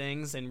all these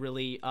things and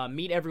really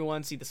meet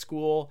everyone, see the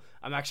school.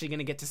 I'm actually going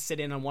to get to sit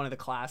in on one of the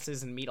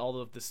classes and meet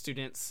all of the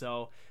students.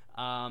 So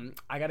I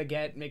got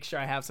to make sure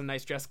I have some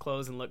nice dress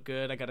clothes and look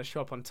good. I got to show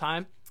up on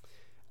time.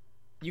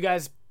 You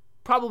guys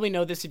probably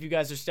know this if you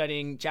guys are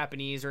studying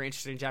Japanese or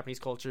interested in Japanese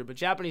culture, but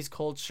Japanese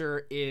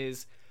culture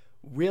is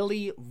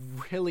really,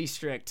 really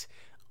strict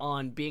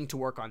on being to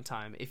work on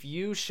time. If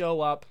you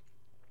show up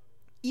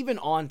even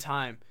on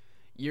time,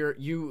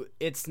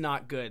 it's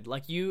not good.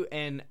 Like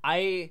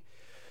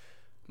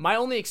my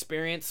only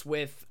experience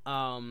with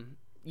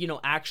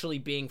actually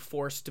being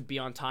forced to be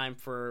on time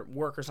for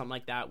work or something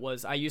like that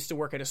was I used to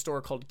work at a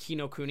store called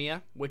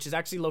Kinokuniya, which is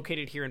actually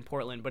located here in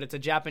Portland, but it's a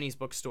Japanese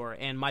bookstore,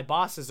 and my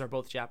bosses are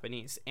both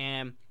Japanese.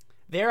 And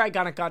there I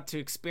got to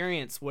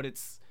experience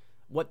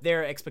what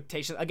their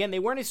expectations. Again, they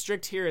weren't as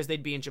strict here as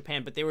they'd be in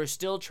Japan, but they were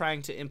still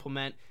trying to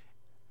implement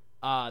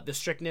the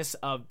strictness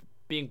of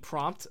being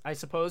prompt, I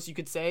suppose you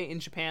could say, in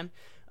Japan.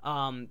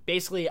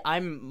 Basically,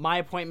 my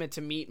appointment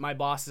to meet my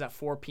boss is at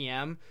 4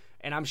 p.m.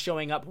 and I'm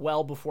showing up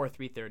well before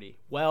 3:30,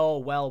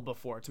 well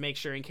before, to make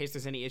sure in case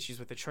there's any issues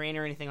with the train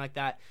or anything like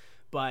that.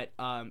 But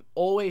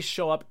always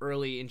show up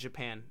early in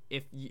Japan.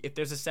 If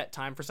there's a set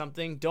time for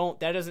something,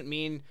 that doesn't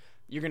mean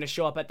you're going to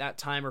show up at that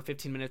time or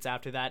 15 minutes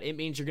after that. It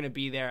means you're going to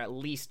be there at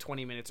least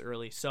 20 minutes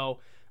early. So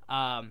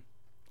I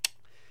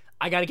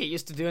got to get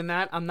used to doing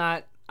that. I'm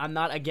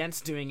not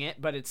against doing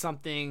it, but it's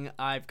something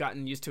I've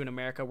gotten used to in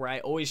America, where I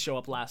always show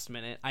up last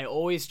minute. I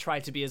always try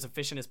to be as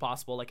efficient as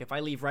possible. Like if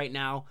I leave right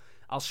now,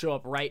 I'll show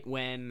up right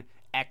when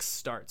X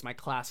starts, my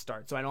class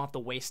starts, so I don't have to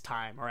waste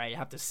time or I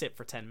have to sit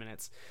for 10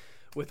 minutes.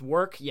 With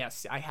work,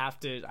 yes, I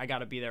got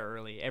to be there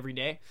early every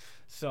day.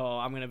 So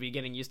I'm going to be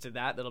getting used to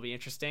that. That'll be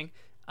interesting.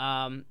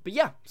 But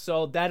yeah,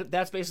 so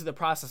that's basically the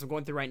process I'm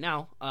going through right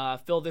now.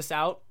 Fill this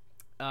out,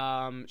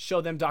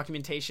 show them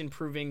documentation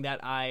proving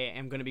that I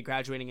am going to be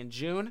graduating in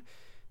June.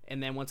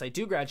 And then once I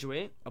do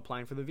graduate,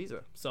 applying for the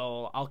visa.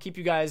 So I'll keep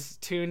you guys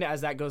tuned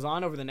as that goes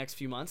on over the next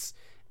few months.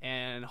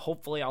 And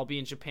hopefully I'll be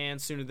in Japan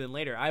sooner than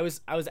later. I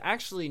was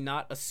actually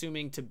not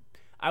assuming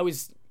I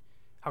was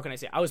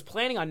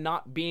planning on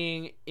not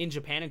being in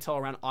Japan until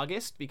around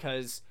August,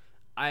 because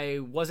I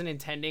wasn't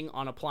intending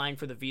on applying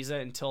for the visa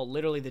until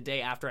literally the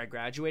day after I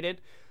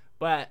graduated.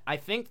 But I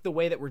think the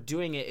way that we're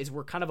doing it is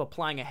we're kind of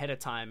applying ahead of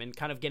time and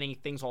kind of getting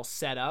things all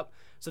set up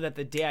so that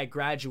the day I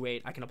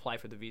graduate, I can apply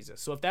for the visa.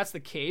 So if that's the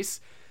case,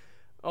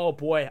 oh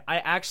boy, I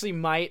actually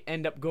might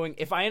end up going,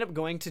 if I end up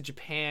going to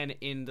Japan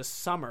in the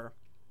summer,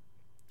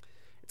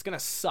 it's going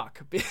to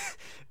suck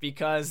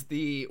because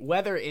the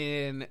weather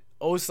in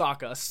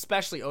Osaka,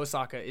 especially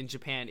Osaka in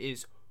Japan,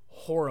 is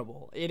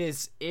horrible. It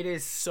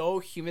is so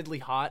humidly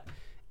hot,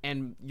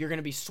 and you're going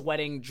to be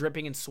sweating,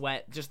 dripping in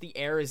sweat. Just the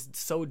air is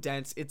so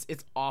dense.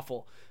 It's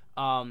awful.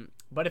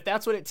 But if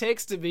that's what it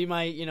takes to be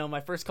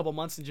my first couple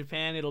months in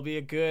Japan, it'll be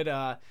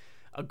a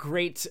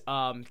great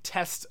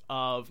test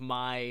of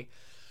my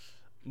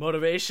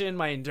motivation,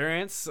 my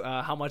endurance,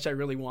 how much I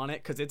really want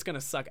it, because it's going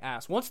to suck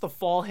ass. Once the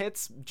fall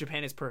hits,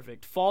 Japan is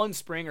perfect. Fall and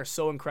spring are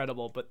so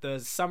incredible, but the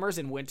summers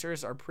and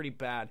winters are pretty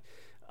bad.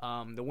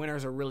 The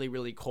winters are really,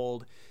 really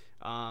cold.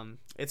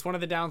 It's one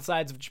of the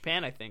downsides of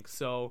Japan, I think.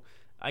 So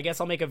I guess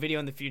I'll make a video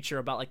in the future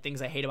about like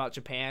things I hate about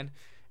Japan.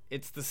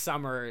 It's the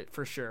summer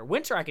for sure.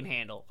 Winter I can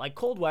handle. Like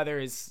cold weather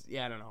is,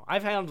 I don't know.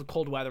 I've handled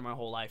cold weather my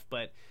whole life,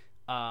 but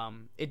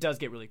it does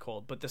get really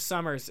cold. But the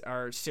summers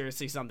are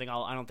seriously something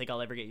I don't think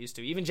I'll ever get used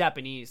to. Even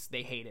Japanese,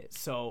 they hate it.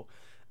 So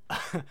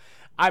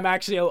I'm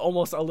actually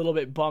almost a little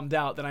bit bummed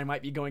out that I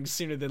might be going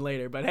sooner than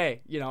later. But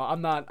hey,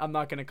 I'm not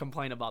going to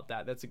complain about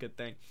that. That's a good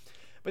thing.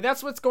 But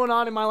that's what's going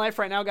on in my life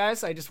right now,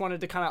 guys. I just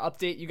wanted to kind of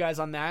update you guys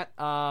on that.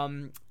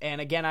 And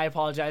again, I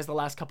apologize. The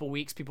last couple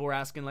weeks, people were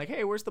asking like,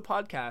 "Hey, where's the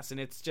podcast?" And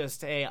it's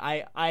just, hey,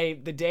 I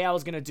the day I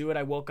was gonna do it,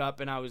 I woke up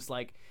and I was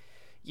like,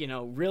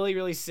 really,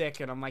 really sick,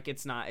 and I'm like,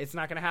 it's not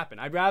gonna happen.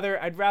 I'd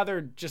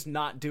rather just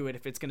not do it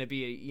if it's gonna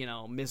be,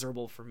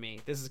 miserable for me.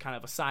 This is kind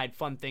of a side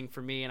fun thing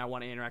for me, and I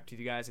want to interact with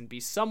you guys and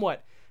be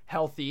somewhat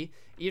healthy.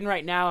 Even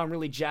right now, I'm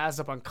really jazzed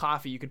up on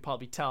coffee. You could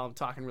probably tell I'm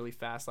talking really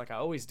fast like I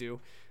always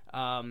do.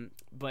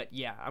 But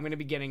yeah, I'm going to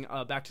be getting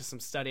back to some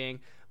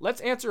studying.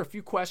 Let's answer a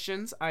few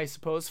questions, I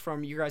suppose,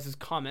 from you guys'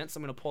 comments.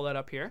 I'm going to pull that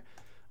up here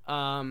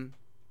over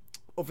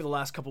the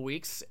last couple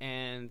weeks.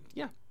 And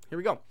yeah, here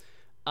we go.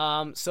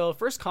 So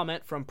first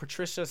comment from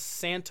Patricia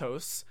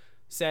Santos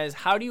says,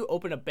 how do you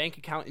open a bank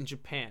account in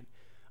Japan?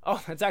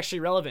 Oh, that's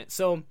actually relevant.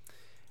 So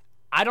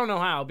I don't know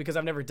how, because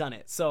I've never done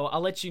it. So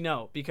I'll let you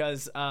know,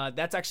 because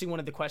that's actually one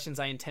of the questions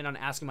I intend on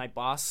asking my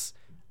boss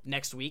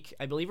next week.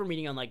 I believe we're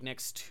meeting on like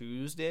next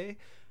Tuesday.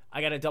 I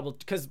got to double,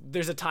 because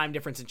there's a time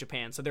difference in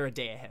Japan, so they're a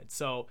day ahead.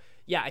 So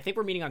yeah, I think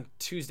we're meeting on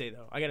Tuesday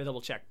though. I got to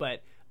double check,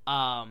 but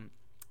I'm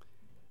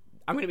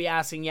going to be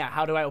asking,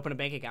 how do I open a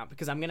bank account?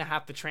 Because I'm going to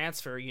have to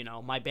transfer,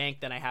 my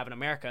bank that I have in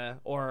America,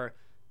 or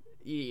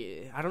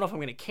I don't know if I'm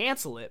going to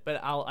cancel it, but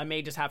I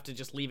may just have to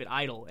just leave it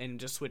idle and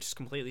just switch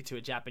completely to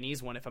a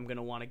Japanese one if I'm going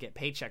to want to get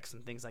paychecks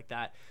and things like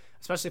that.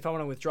 Especially if I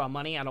want to withdraw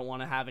money, I don't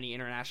want to have any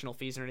international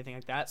fees or anything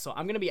like that. So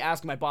I'm going to be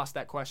asking my boss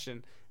that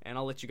question, and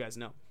I'll let you guys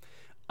know.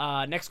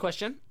 Next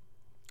question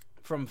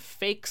from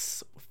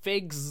Figs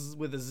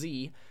with a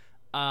Z.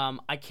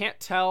 I can't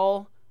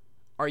tell.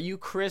 Are you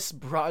Chris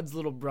Broad's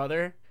little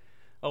brother?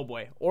 Oh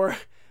boy. Or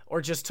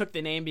just took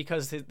the name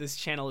because this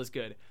channel is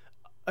good.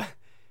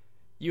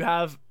 You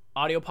have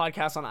audio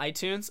podcasts on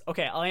iTunes?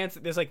 Okay, I'll answer.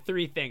 There's like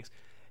 3 things.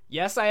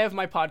 Yes, I have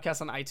my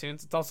podcast on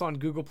iTunes. It's also on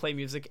Google Play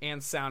Music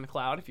and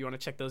SoundCloud if you want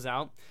to check those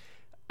out.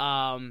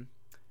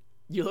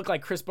 You look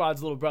like Chris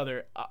Broad's little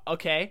brother.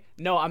 Okay.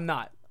 No, I'm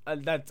not.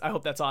 I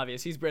hope that's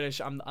obvious. He's British.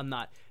 I'm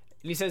not.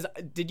 And he says,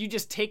 did you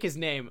just take his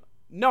name?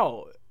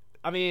 No.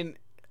 I mean,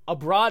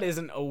 abroad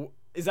isn't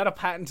is that a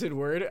patented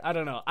word? I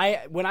don't know.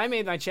 When I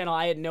made my channel,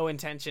 I had no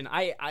intention.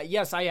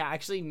 Yes, I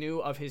actually knew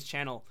of his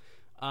channel.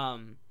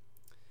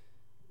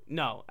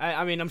 No,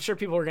 I mean, I'm sure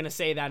people are going to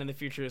say that in the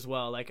future as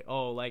well. Like,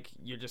 oh, like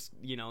you're just,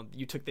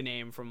 you took the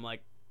name from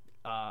like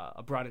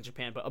abroad in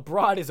Japan, but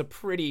abroad is a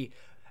pretty,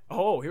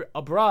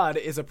 abroad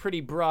is a pretty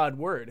broad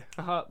word.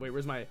 Wait,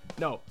 where's my,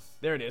 no,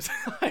 there it is.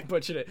 I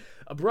butchered it.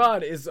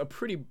 Abroad is a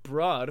pretty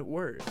broad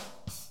word.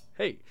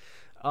 Hey,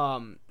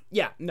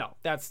 yeah, no,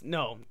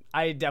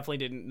 I definitely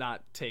did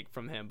not take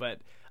from him, but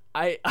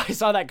I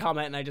saw that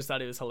comment and I just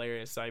thought it was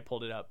hilarious. So I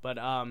pulled it up. But,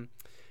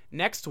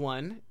 next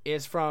one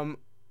is from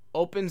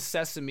Open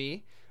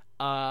Sesame.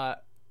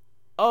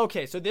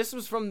 Okay, so this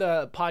was from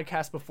the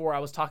podcast before I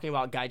was talking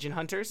about Gaijin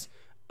hunters.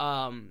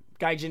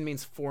 Gaijin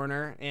means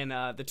foreigner, and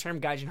the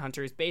term Gaijin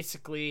hunter is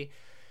basically,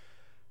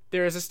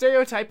 there is a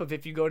stereotype of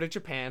if you go to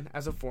Japan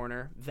as a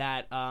foreigner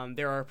that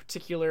there are a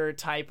particular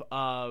type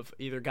of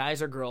either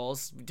guys or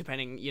girls,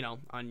 depending,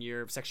 on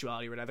your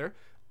sexuality or whatever,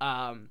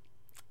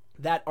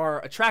 that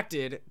are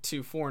attracted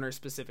to foreigners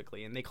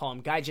specifically, and they call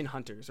them Gaijin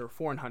hunters or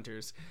foreign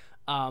hunters.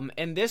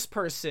 And this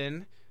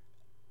person,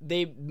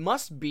 they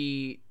must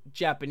be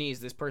Japanese,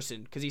 this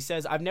person, because he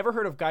says, I've never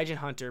heard of Gaijin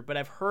hunter, but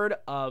I've heard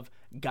of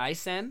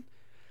Gaisen.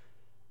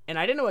 And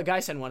I didn't know what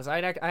Gaisen was. I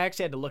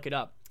actually had to look it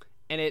up.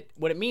 And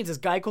what it means is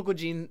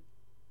Gaikokujin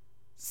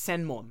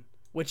Senmon,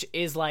 which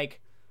is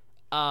like,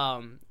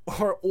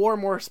 or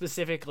more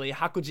specifically,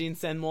 Hakujin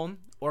Senmon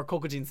or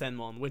Kokujin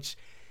Senmon, which,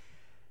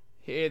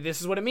 this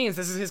is what it means.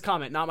 This is his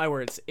comment, not my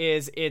words,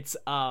 it's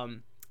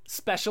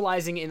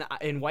specializing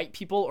in white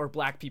people or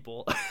black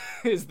people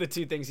is the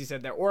 2 things he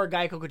said there. Or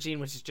Gaikokujin,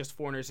 which is just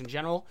foreigners in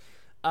general.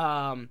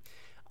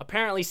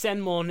 Apparently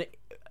Senmon,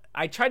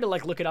 I tried to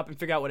like look it up and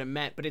figure out what it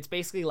meant, but it's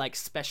basically like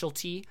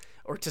specialty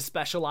or to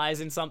specialize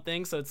in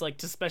something. So it's like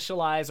to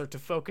specialize or to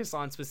focus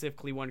on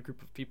specifically one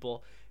group of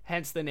people,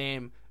 hence the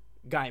name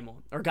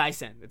Gaimon or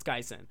Gaisen. It's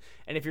Gaisen.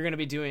 And if you're going to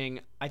be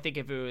doing, I think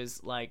if it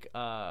was like,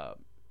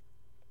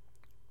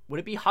 would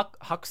it be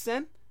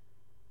Hakusen?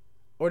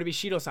 Or to be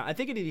Shido-san. I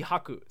think it'd be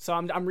Haku. So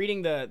I'm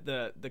reading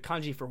the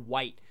kanji for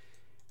white,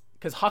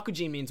 because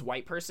Hakujin means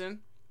white person,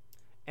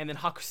 and then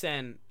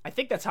Hakusen, I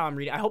think that's how I'm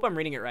reading. I hope I'm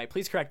reading it right.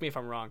 Please correct me if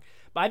I'm wrong.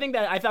 But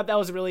I thought that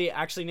was really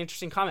actually an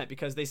interesting comment,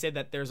 because they said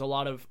that there's a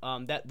lot of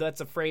that's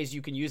a phrase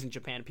you can use in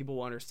Japan. People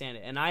will understand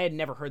it, and I had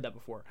never heard that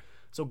before.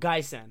 So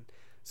Gaisen.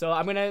 So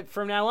I'm gonna,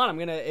 from now on,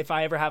 if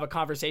I ever have a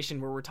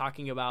conversation where we're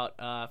talking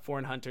about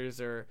foreign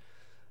hunters or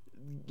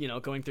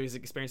going through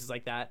experiences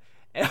like that.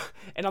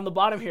 And on the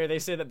bottom here, they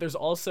say that there's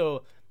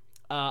also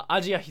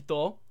Ajiya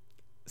Hito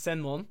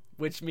Senmon,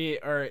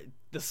 or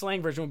the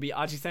slang version would be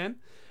Ajisen,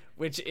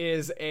 which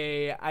is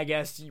I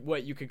guess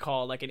what you could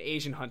call like an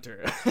Asian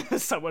hunter,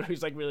 someone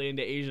who's like really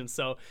into Asian.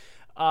 So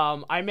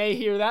I may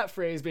hear that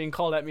phrase being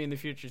called at me in the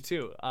future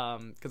too,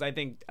 because I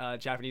think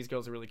Japanese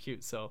girls are really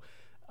cute. So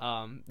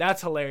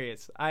That's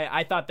hilarious.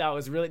 I thought that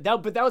was really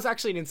but that was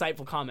actually an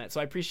insightful comment, so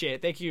I appreciate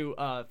it. Thank you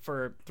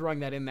for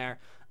throwing that in there.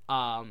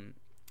 I'm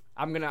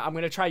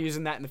gonna try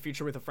using that in the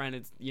future with a friend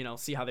and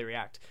see how they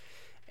react.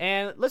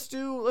 And let's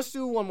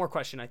do one more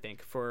question, I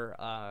think, for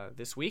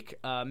this week.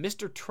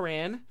 Mr.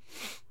 Tran.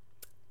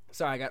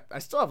 Sorry, I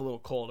still have a little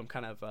cold. I'm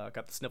kind of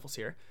got the sniffles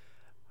here.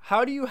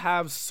 How do you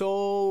have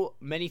so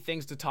many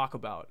things to talk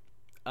about?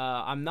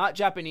 I'm not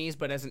Japanese,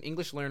 but as an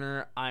English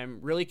learner, I'm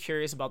really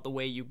curious about the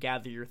way you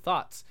gather your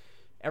thoughts.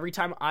 Every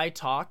time I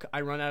talk,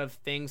 I run out of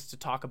things to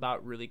talk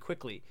about really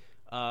quickly.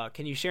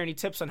 Can you share any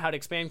tips on how to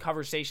expand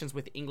conversations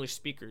with English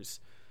speakers?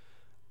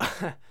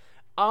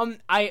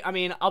 I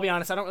mean, I'll be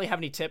honest, I don't really have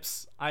any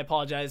tips. I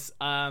apologize.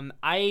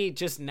 I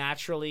just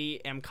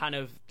naturally am kind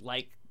of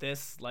like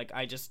this. Like,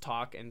 I just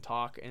talk and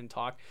talk and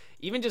talk.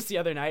 Even just the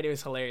other night, it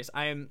was hilarious.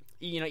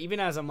 Even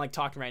as I'm like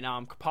talking right now,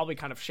 I'm probably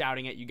kind of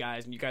shouting at you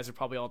guys, and you guys are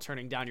probably all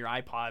turning down your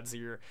iPods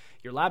or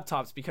your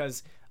laptops,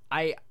 because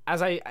when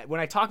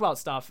I talk about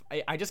stuff,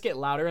 I just get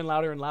louder and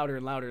louder and louder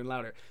and louder and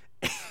louder.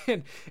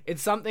 And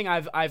it's something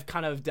I've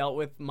kind of dealt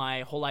with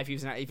my whole life.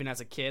 Even as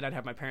a kid, I'd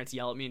have my parents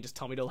yell at me and just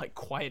tell me to like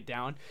quiet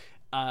down.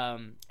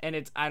 And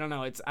I don't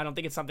know, I don't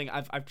think it's something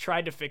I've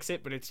tried to fix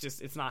it, but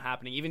it's not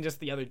happening. Even just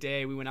the other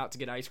day, we went out to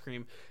get ice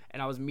cream,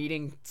 and I was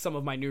meeting some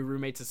of my new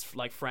roommates as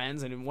like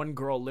friends, and one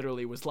girl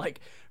literally was like,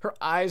 her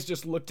eyes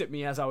just looked at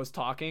me as I was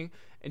talking,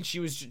 and she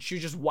was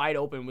just wide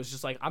open, was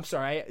just like, I'm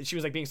sorry. She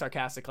was like being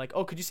sarcastic, like,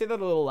 oh, could you say that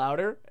a little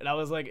louder? And I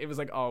was like, it was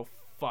like, oh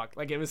fuck,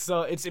 like it's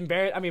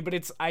embarrassing. I mean,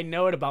 but I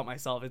know it about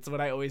myself. It's what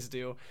I always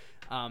do.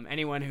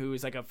 Anyone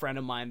who's like a friend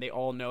of mine, they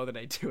all know that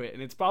I do it,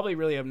 and it's probably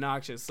really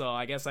obnoxious, so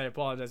I guess I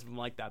apologize if I'm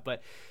like that.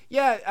 But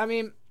yeah, I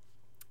mean,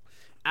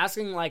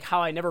 asking like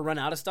how I never run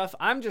out of stuff,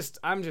 I'm just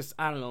I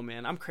don't know,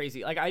 man, I'm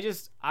crazy. Like,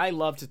 I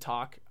love to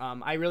talk.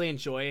 I really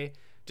enjoy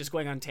just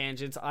going on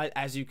tangents,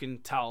 as you can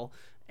tell,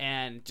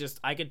 and just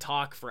I could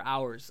talk for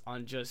hours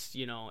on just,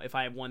 if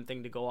I have one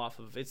thing to go off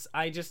of.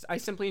 I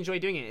simply enjoy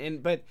doing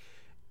it. But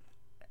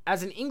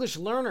as an English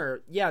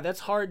learner, yeah, that's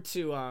hard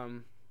to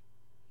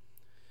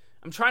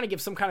I'm trying to give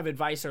some kind of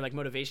advice or like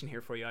motivation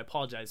here for you. I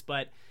apologize,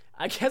 but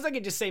I guess I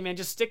could just say, man,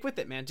 just stick with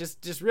it, man.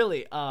 Just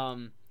really,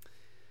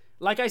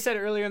 like I said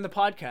earlier in the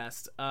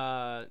podcast,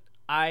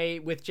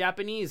 with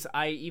Japanese,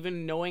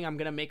 even knowing I'm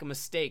gonna make a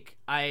mistake,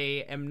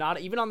 I am not,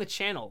 even on the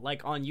channel,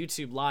 like on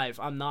YouTube Live,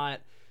 I'm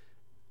not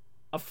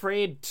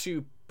afraid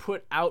to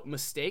put out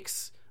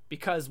mistakes,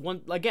 because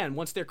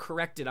once they're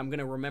corrected, I'm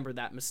gonna remember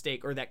that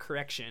mistake or that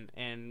correction,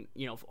 and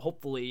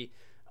hopefully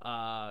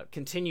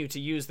continue to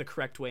use the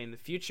correct way in the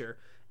future.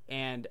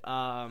 And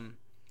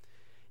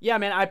yeah,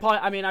 man,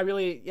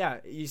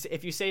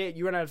 if you say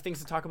you run out of things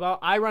to talk about,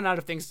 I run out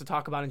of things to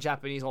talk about in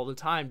Japanese all the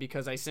time,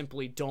 because I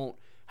simply don't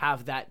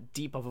have that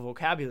deep of a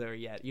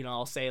vocabulary yet.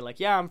 I'll say like,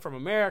 yeah, I'm from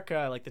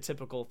America, like the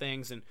typical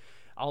things, and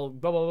I'll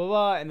blah blah blah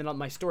blah, and then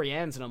my story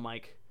ends, and I'm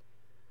like,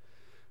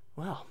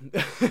 wow.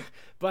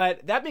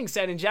 But that being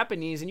said, in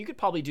Japanese, and you could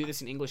probably do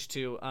this in English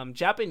too,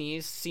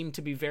 Japanese seem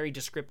to be very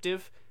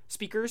descriptive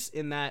speakers,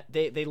 in that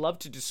they love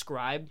to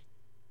describe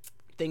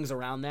things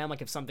around them.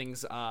 Like if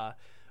something's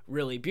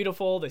really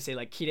beautiful, they say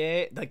like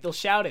kirei, like they'll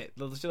shout it.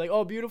 They'll just be like,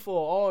 oh, beautiful,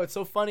 oh, it's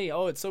so funny,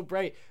 oh, it's so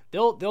bright.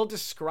 They'll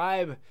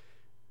describe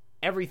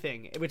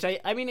everything, which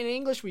I mean, in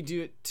English we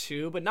do it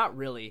too, but not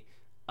really.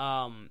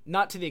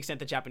 Not to the extent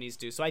that Japanese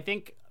do. So I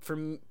think for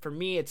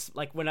me, it's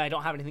like when I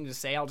don't have anything to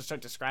say, I'll just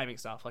start describing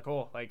stuff like,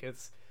 oh, like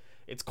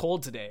it's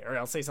cold today, or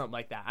I'll say something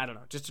like that. I don't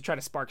know, just to try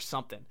to spark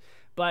something.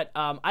 But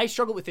I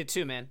struggle with it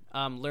too, man.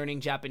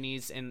 Learning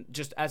Japanese, and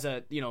just as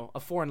a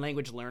foreign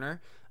language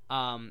learner,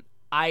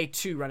 I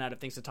too run out of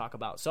things to talk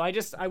about. So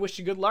I wish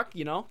you good luck.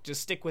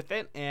 Just stick with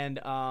it, and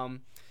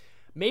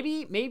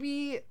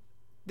maybe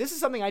this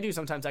is something I do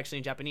sometimes actually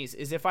in Japanese.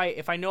 Is if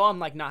I know I'm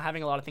like not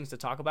having a lot of things to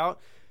talk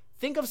about,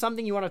 think of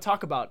something you want to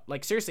talk about,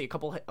 like seriously, a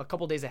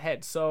couple days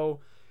ahead.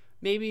 So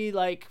maybe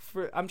like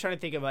I'm trying to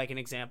think of like an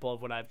example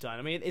of what I've done.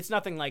 I mean, it's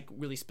nothing like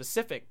really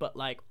specific, but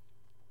like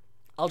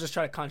I'll just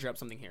try to conjure up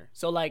something here.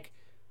 So like,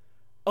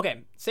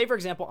 okay, say for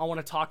example, I want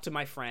to talk to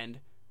my friend,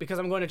 because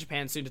I'm going to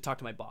Japan soon to talk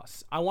to my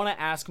boss. I want to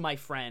ask my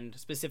friend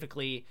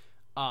specifically,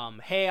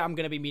 hey, I'm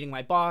going to be meeting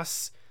my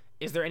boss.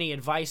 Is there any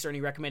advice or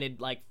any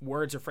recommended like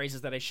words or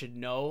phrases that I should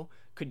know?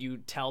 Could you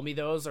tell me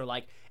those? Or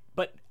like,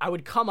 but I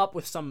would come up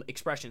with some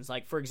expressions.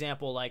 Like, for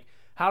example, like,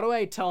 how do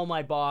I tell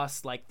my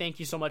boss, like, thank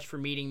you so much for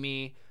meeting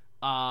me.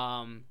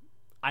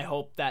 I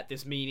hope that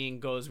this meeting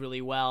goes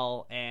really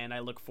well, and I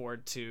look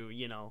forward to,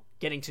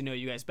 getting to know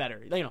you guys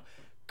better.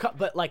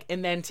 But like,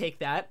 and then take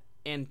that,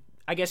 and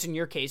I guess in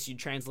your case, you'd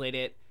translate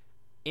it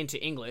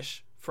into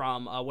English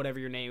from whatever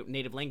your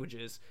native language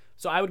is.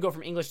 So I would go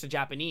from English to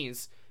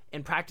Japanese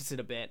and practice it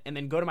a bit, and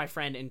then go to my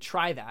friend and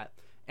try that.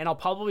 And I'll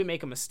probably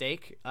make a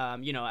mistake.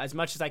 As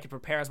much as I could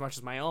prepare as much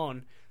as my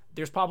own,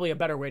 there's probably a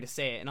better way to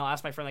say it. And I'll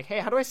ask my friend like, hey,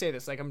 how do I say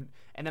this? And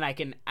then I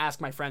can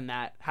ask my friend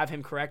that, have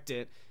him correct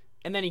it,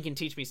 and then he can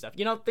teach me stuff.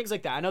 Things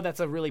like that. I know that's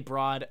a really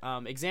broad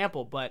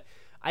example, but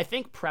I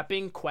think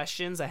prepping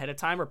questions ahead of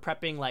time, or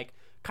prepping like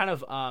kind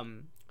of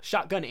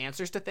shotgun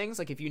answers to things.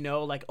 Like if you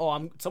know, like,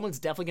 oh, someone's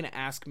definitely going to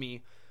ask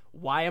me,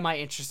 why am I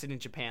interested in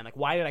Japan? Like,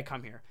 why did I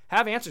come here?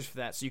 Have answers for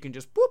that, so you can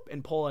just whoop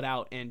and pull it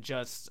out and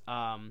just.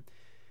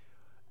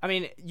 I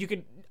mean, you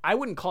could. I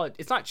wouldn't call it.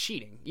 It's not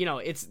cheating.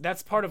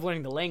 That's part of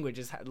learning the language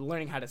is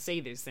learning how to say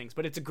these things.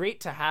 But it's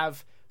great to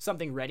have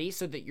something ready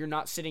so that you're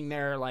not sitting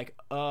there like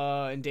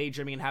and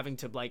daydreaming and having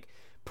to like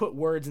put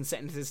words and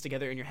sentences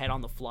together in your head on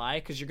the fly,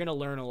 because you're gonna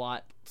learn a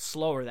lot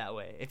slower that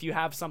way. If you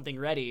have something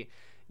ready,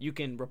 you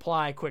can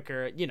reply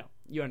quicker.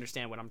 You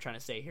understand what I'm trying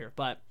to say here,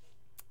 but.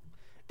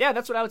 Yeah,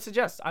 that's what I would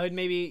suggest. I would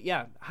maybe,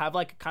 have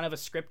like kind of a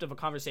script of a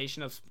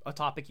conversation of a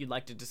topic you'd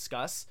like to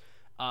discuss.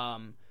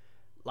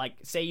 Like,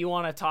 say you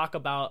want to talk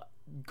about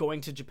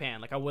going to Japan.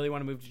 Like, I really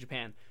want to move to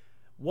Japan.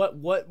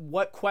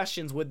 What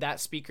questions would that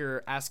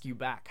speaker ask you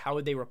back? How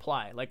would they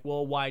reply? Like,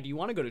 well, why do you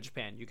want to go to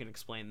Japan? You can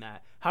explain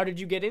that. How did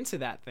you get into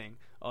that thing?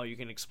 Oh, you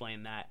can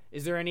explain that.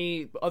 Is there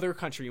any other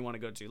country you want to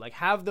go to? Like,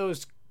 have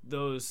those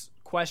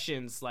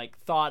questions like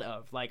thought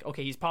of. Like,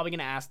 okay, he's probably going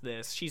to ask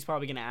this. She's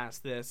probably going to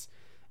ask this.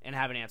 And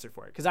have an answer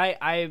for it. Because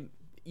I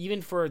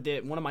even for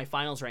one of my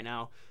finals right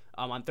now,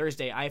 on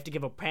Thursday, I have to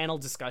give a panel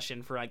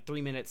discussion for like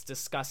 3 minutes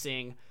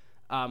discussing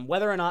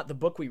whether or not the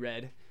book we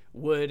read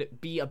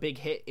would be a big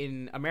hit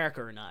in America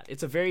or not.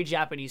 It's a very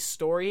Japanese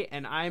story,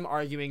 and I'm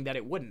arguing that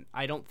it wouldn't.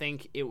 I don't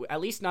think it,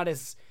 at least not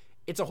as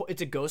it's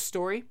a ghost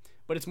story,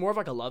 but it's more of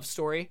like a love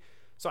story.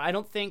 So I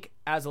don't think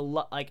as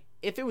like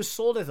if it was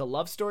sold as a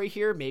love story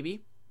here,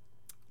 maybe.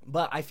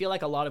 But I feel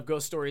like a lot of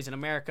ghost stories in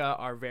America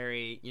are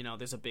very,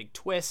 there's a big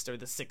twist, or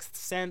The Sixth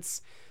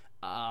Sense.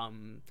 I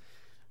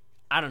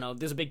don't know.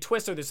 There's a big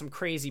twist, or there's some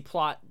crazy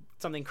plot,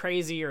 something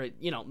crazy, or,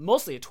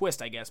 mostly a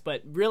twist, I guess.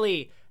 But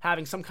really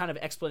having some kind of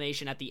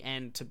explanation at the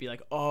end to be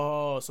like,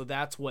 oh, so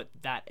that's what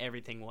that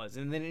everything was.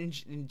 And then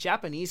in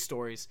Japanese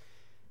stories,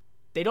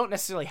 they don't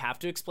necessarily have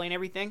to explain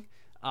everything.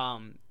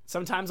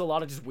 Sometimes a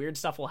lot of just weird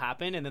stuff will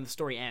happen, and then the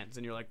story ends,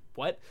 and you're like,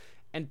 what?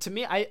 And to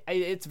me,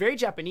 it's very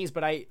Japanese,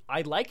 but I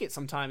like it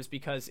sometimes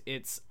because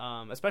it's,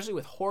 especially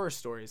with horror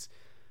stories,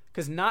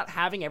 because not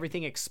having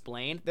everything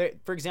explained.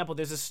 For example,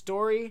 there's a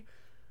story.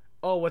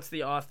 Oh, what's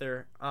the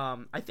author?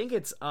 I think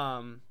it's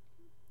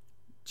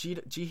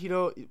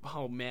Chihiro.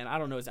 Oh man, I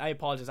don't know. I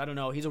apologize. I don't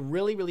know. He's a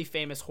really, really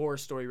famous horror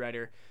story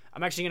writer.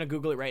 I'm actually gonna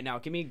Google it right now.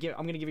 I'm gonna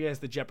give you guys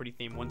the Jeopardy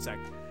theme. 1 sec.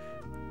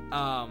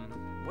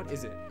 What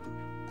is it?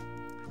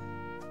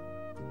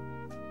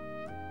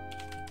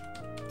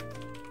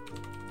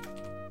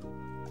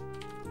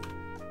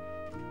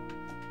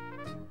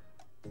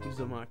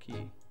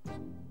 Uzumaki.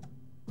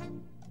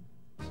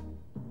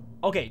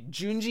 Okay,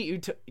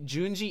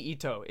 Junji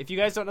Ito. If you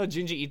guys don't know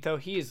Junji Ito,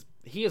 he is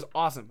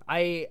awesome.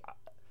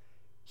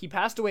 He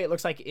passed away. It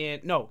looks like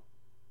is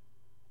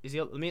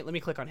he? Let me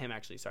click on him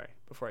actually. Sorry,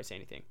 before I say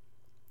anything.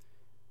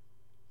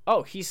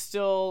 Oh, he's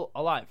still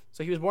alive.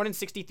 So he was born in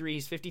 1963.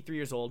 He's 53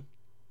 years old.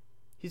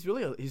 He's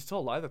still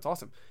alive. That's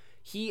awesome.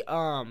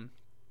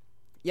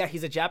 Yeah,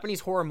 he's a Japanese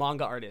horror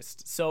manga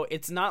artist. So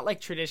it's not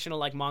like traditional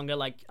like manga,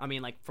 like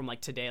from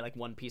like today, like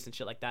One Piece and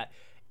shit like that.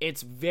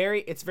 It's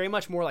very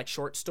much more like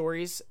short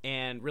stories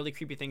and really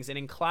creepy things. And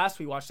in class,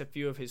 we watched a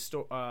few of his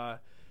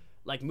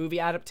like movie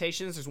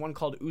adaptations. There's one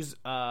called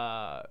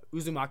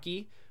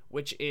Uzumaki,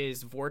 which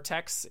is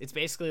Vortex. It's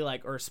basically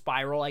like, or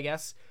Spiral, I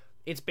guess.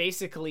 It's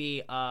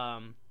basically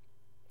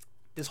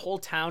this whole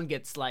town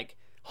gets like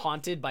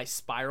haunted by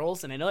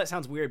spirals. And I know that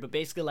sounds weird, but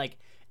basically like,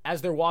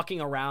 as they're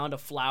walking around, a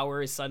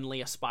flower is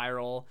suddenly a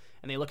spiral,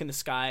 and they look in the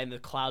sky, and the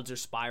clouds are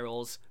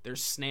spirals.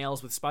 There's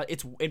snails with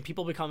spirals. And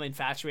people become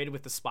infatuated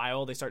with the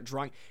spiral. They start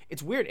drawing.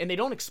 It's weird, and they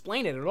don't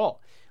explain it at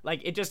all. Like,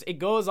 it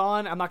goes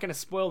on. I'm not going to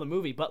spoil the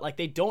movie, but, like,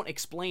 they don't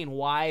explain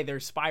why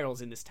there's spirals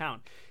in this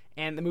town.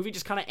 And the movie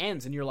just kind of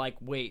ends, and you're like,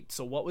 wait,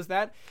 so what was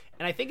that?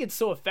 And I think it's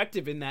so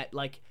effective in that,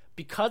 like,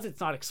 because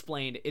it's not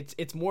explained,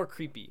 it's more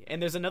creepy.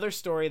 And there's another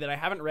story that I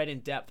haven't read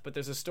in depth, but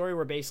there's a story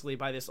where basically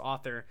by this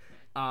author,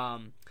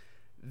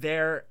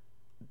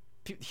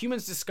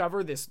 humans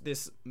discover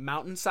this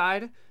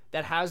mountainside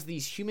that has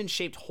these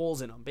human-shaped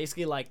holes in them,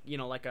 basically like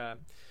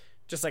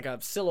just like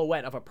a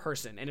silhouette of a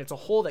person, and it's a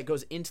hole that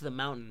goes into the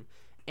mountain,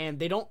 and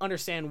they don't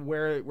understand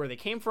where they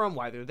came from,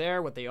 why they're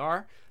there, what they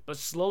are. But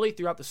slowly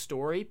throughout the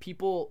story,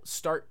 people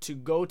start to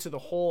go to the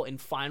hole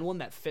and find one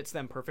that fits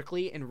them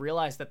perfectly and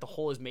realize that the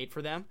hole is made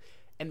for them.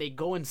 And they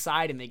go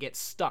inside and they get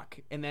stuck,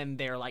 and then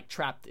they're like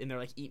trapped and they're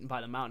like eaten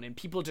by the mountain, and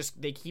people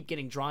they keep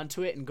getting drawn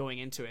to it and going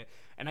into it.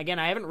 And again,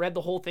 I haven't read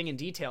the whole thing in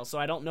detail, so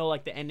I don't know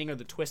like the ending or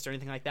the twist or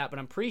anything like that, but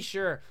I'm pretty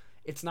sure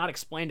it's not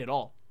explained at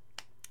all.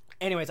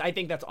 Anyways, I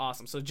think that's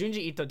awesome. So Junji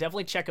Ito,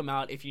 definitely check him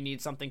out if you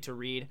need something to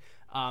read.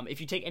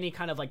 If you take any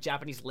kind of like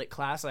Japanese lit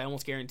class, I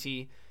almost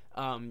guarantee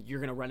you're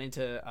gonna run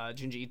into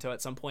Junji Ito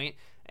at some point.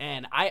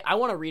 And I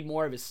want to read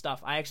more of his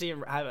stuff. I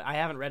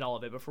haven't read all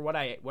of it, but for what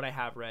I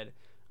have read,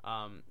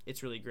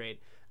 it's really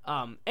great.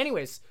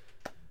 Anyways,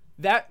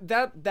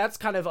 that's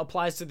kind of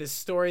applies to this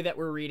story that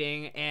we're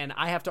reading, and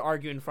I have to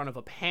argue in front of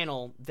a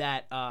panel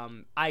that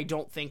I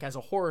don't think as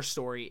a horror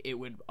story it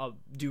would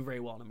do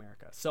very well in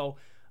America. So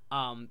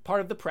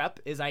part of the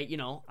prep is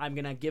I'm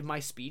gonna give my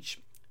speech.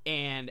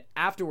 And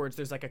afterwards,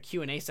 there's like a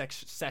Q&A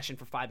session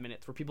for 5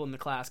 minutes where people in the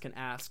class can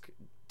ask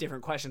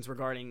different questions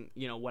regarding,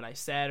 what I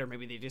said, or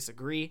maybe they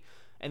disagree.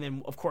 And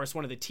then, of course,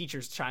 one of the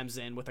teachers chimes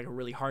in with like a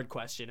really hard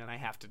question, and I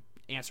have to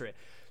answer it.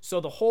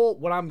 So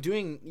what I'm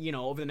doing,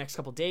 over the next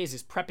couple of days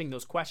is prepping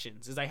those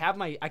questions. I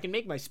can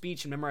make my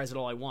speech and memorize it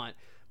all I want,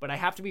 but I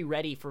have to be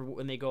ready for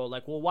when they go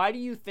like, well, why don't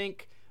you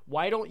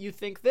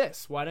think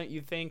this? Why don't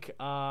you think,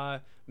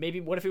 maybe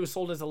what if it was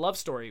sold as a love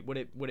story? Would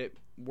it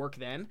work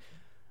then?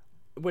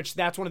 Which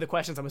that's one of the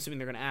questions I'm assuming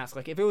they're going to ask.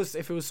 Like if it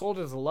was sold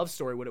as a love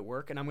story, would it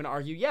work? And I'm going to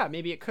argue, yeah,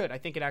 maybe it could. I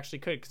think it actually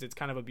could, because it's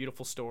kind of a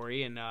beautiful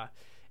story, and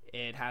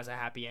it has a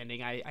happy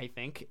ending, I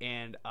think.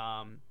 And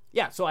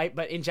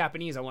but in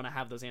Japanese, I want to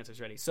have those answers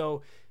ready.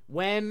 So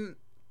when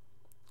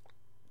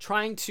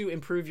trying to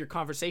improve your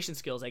conversation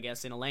skills, I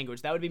guess, in a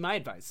language, that would be my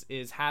advice,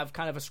 is have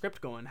kind of a script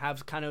going,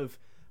 have kind of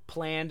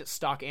planned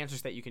stock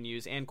answers that you can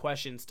use and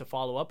questions to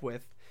follow up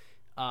with.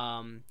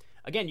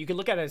 Again, you can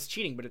look at it as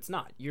cheating, but it's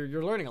not.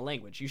 You're learning a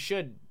language. You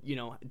should,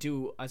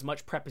 do as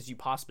much prep as you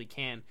possibly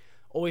can.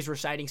 Always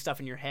reciting stuff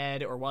in your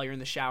head, or while you're in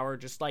the shower,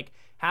 just like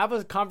have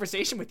a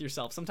conversation with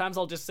yourself. Sometimes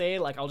I'll just say,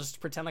 like, I'll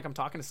just pretend like I'm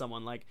talking to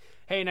someone, like,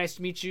 hey, nice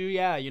to meet you.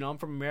 Yeah, I'm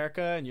from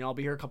America, and I'll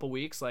be here a couple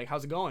weeks. Like,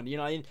 how's it going?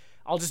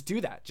 I'll just do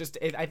that.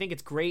 I think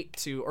it's great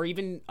to, or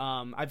even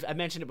I've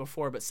mentioned it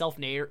before, but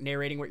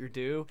self-narrating what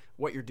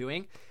you're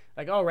doing.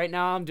 Like, oh, right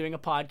now I'm doing a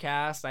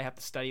podcast. I have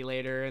to study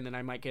later, and then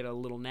I might get a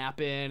little nap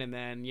in, and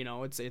then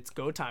it's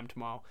go time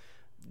tomorrow.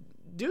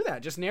 Do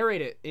that. Just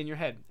narrate it in your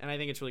head, and I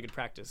think it's really good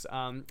practice.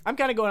 I'm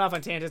kind of going off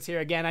on tangents here.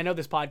 Again, I know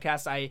this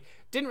podcast, I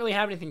didn't really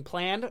have anything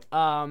planned,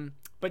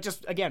 but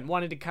just, again,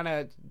 wanted to kind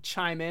of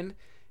chime in,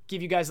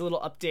 give you guys a little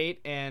update,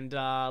 and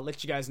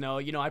let you guys know.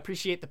 I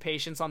appreciate the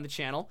patience on the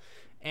channel.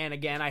 And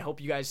again, I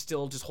hope you guys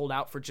still just hold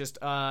out for just,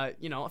 a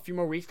few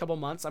more weeks, couple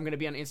months. I'm going to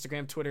be on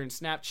Instagram, Twitter, and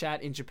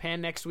Snapchat in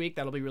Japan next week.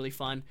 That'll be really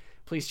fun.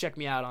 Please check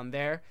me out on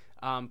there.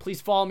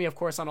 Please follow me, of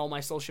course, on all my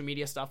social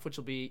media stuff, which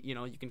will be, you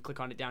can click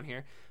on it down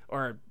here,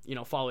 or,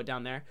 follow it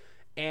down there.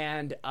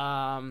 And,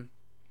 over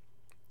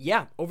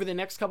the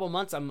next couple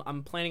months,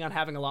 I'm planning on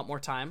having a lot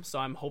more time. So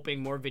I'm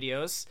hoping more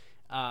videos.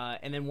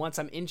 And then once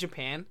I'm in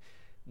Japan,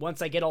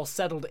 once I get all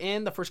settled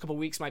in, the first couple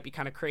weeks might be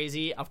kind of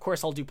crazy. Of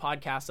course, I'll do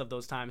podcasts of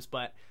those times,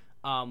 but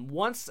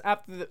once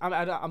after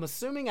I'm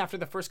assuming after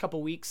the first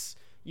couple weeks,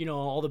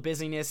 all the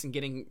busyness and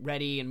getting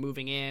ready and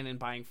moving in and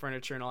buying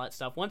furniture and all that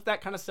stuff, once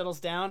that kind of settles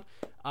down,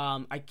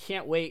 I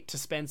can't wait to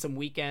spend some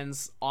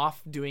weekends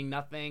off doing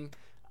nothing.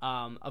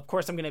 Of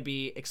course, I'm going to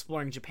be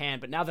exploring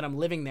Japan, but now that I'm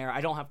living there, I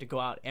don't have to go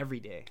out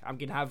every day. I'm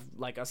going to have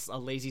like a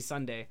lazy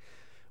Sunday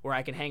where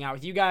I can hang out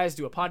with you guys,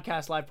 do a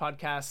podcast, live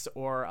podcast,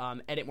 or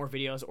edit more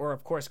videos, or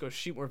of course go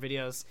shoot more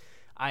videos.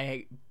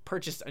 I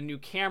purchased a new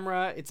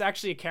camera. It's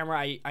actually a camera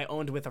I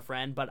owned with a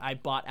friend, but I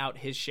bought out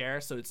his share,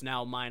 so it's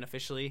now mine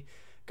officially.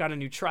 Got a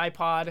new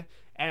tripod.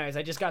 Anyways,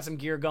 I just got some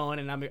gear going,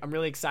 and I'm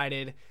really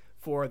excited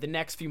for the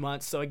next few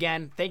months. So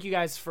again, thank you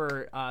guys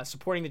for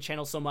supporting the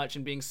channel so much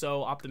and being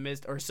so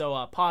optimistic, or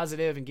so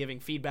positive, and giving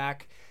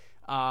feedback,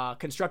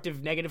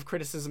 constructive, negative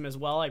criticism as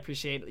well. I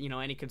appreciate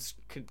any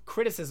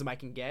criticism I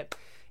can get,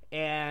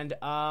 and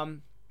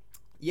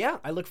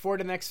I look forward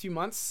to the next few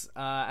months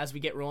as we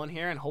get rolling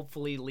here, and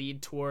hopefully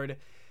lead toward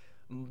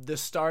the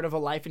start of a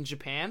life in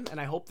Japan. And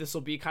I hope this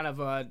will be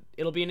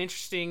it'll be an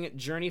interesting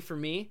journey for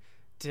me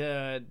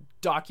to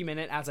document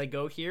it as I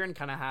go here, and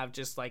kind of have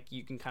just like,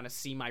 you can kind of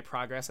see my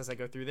progress as I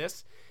go through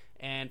this.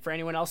 And for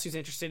anyone else who's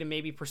interested in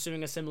maybe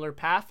pursuing a similar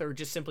path, or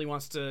just simply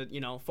wants to,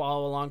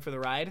 follow along for the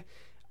ride,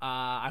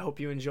 I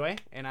hope you enjoy.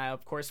 And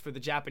of course, for the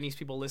Japanese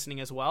people listening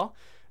as well,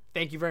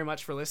 thank you very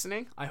much for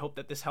listening. I hope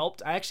that this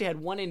helped. I actually had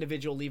one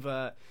individual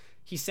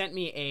he sent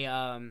me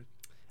a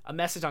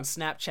message on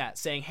Snapchat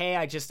saying, hey,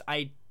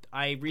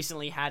 I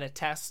recently had a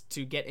test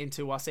to get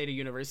into Waseda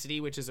University,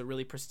 which is a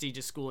really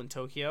prestigious school in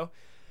Tokyo.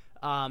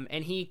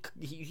 And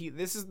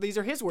these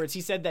are his words. He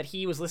said that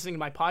he was listening to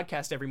my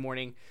podcast every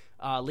morning,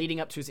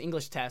 leading up to his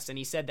English test. And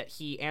he said that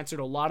he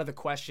answered a lot of the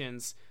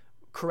questions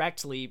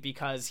correctly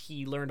because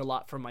he learned a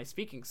lot from my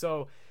speaking.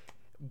 So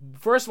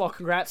first of all,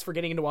 congrats for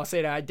getting into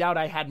Waseda. I doubt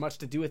I had much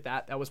to do with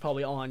that. That was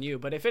probably all on you.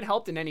 But if it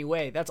helped in any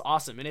way, that's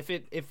awesome. And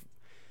if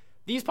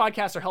these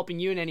podcasts are helping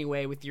you in any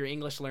way with your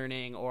English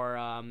learning, or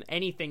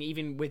anything,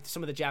 even with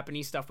some of the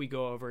Japanese stuff we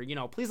go over,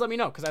 please let me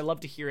know, because I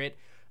love to hear it.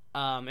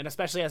 And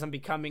especially as I'm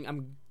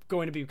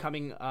going to be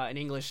becoming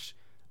an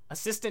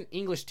assistant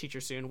English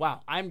teacher soon.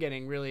 Wow, I'm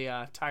getting really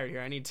tired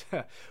here. I need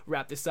to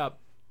wrap this up.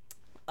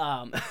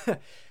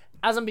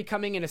 As I'm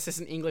becoming an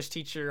assistant English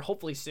teacher,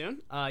 hopefully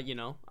soon, I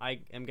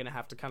am going to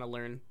have to kind of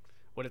learn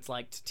what it's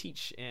like to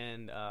teach,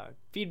 and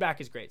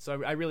feedback is great.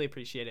 So I really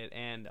appreciate it.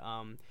 And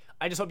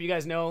I just hope you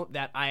guys know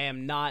that I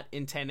am not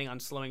intending on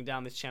slowing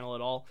down this channel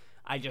at all.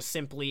 I just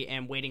simply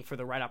am waiting for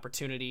the right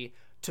opportunity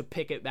to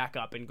pick it back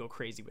up and go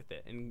crazy with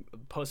it, and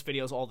post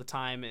videos all the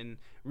time, and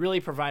really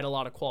provide a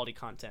lot of quality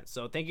content.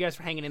 So thank you guys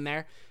for hanging in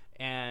there,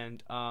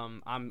 and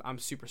I'm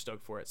super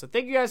stoked for it. So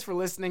thank you guys for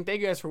listening.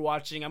 Thank you guys for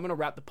watching. I'm going to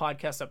wrap the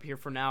podcast up here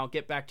for now,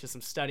 get back to some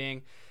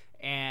studying,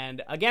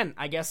 And again,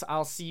 I guess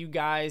I'll see you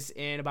guys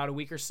in about a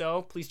week or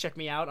so. Please check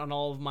me out on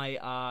all of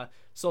my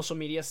social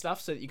media stuff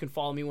so that you can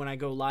follow me when I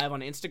go live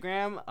on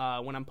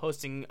Instagram, when I'm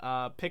posting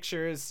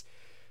pictures,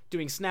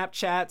 doing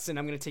Snapchats, and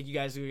I'm going to take you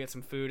guys to go get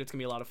some food. It's going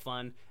to be a lot of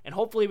fun. And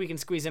hopefully we can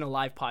squeeze in a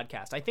live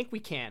podcast. I think we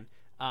can.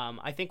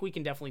 I think we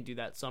can definitely do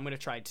that. So I'm going to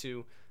try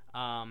to.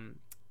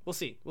 We'll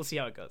see. We'll see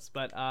how it goes.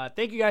 But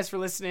thank you guys for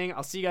listening.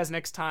 I'll see you guys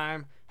next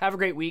time. Have a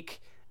great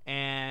week.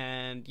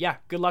 And yeah,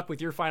 good luck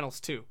with your finals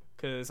too,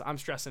 because I'm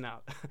stressing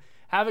out.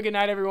 Have a good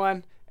night,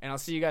 everyone. And I'll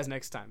see you guys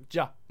next time.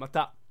 Ja,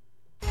 mata.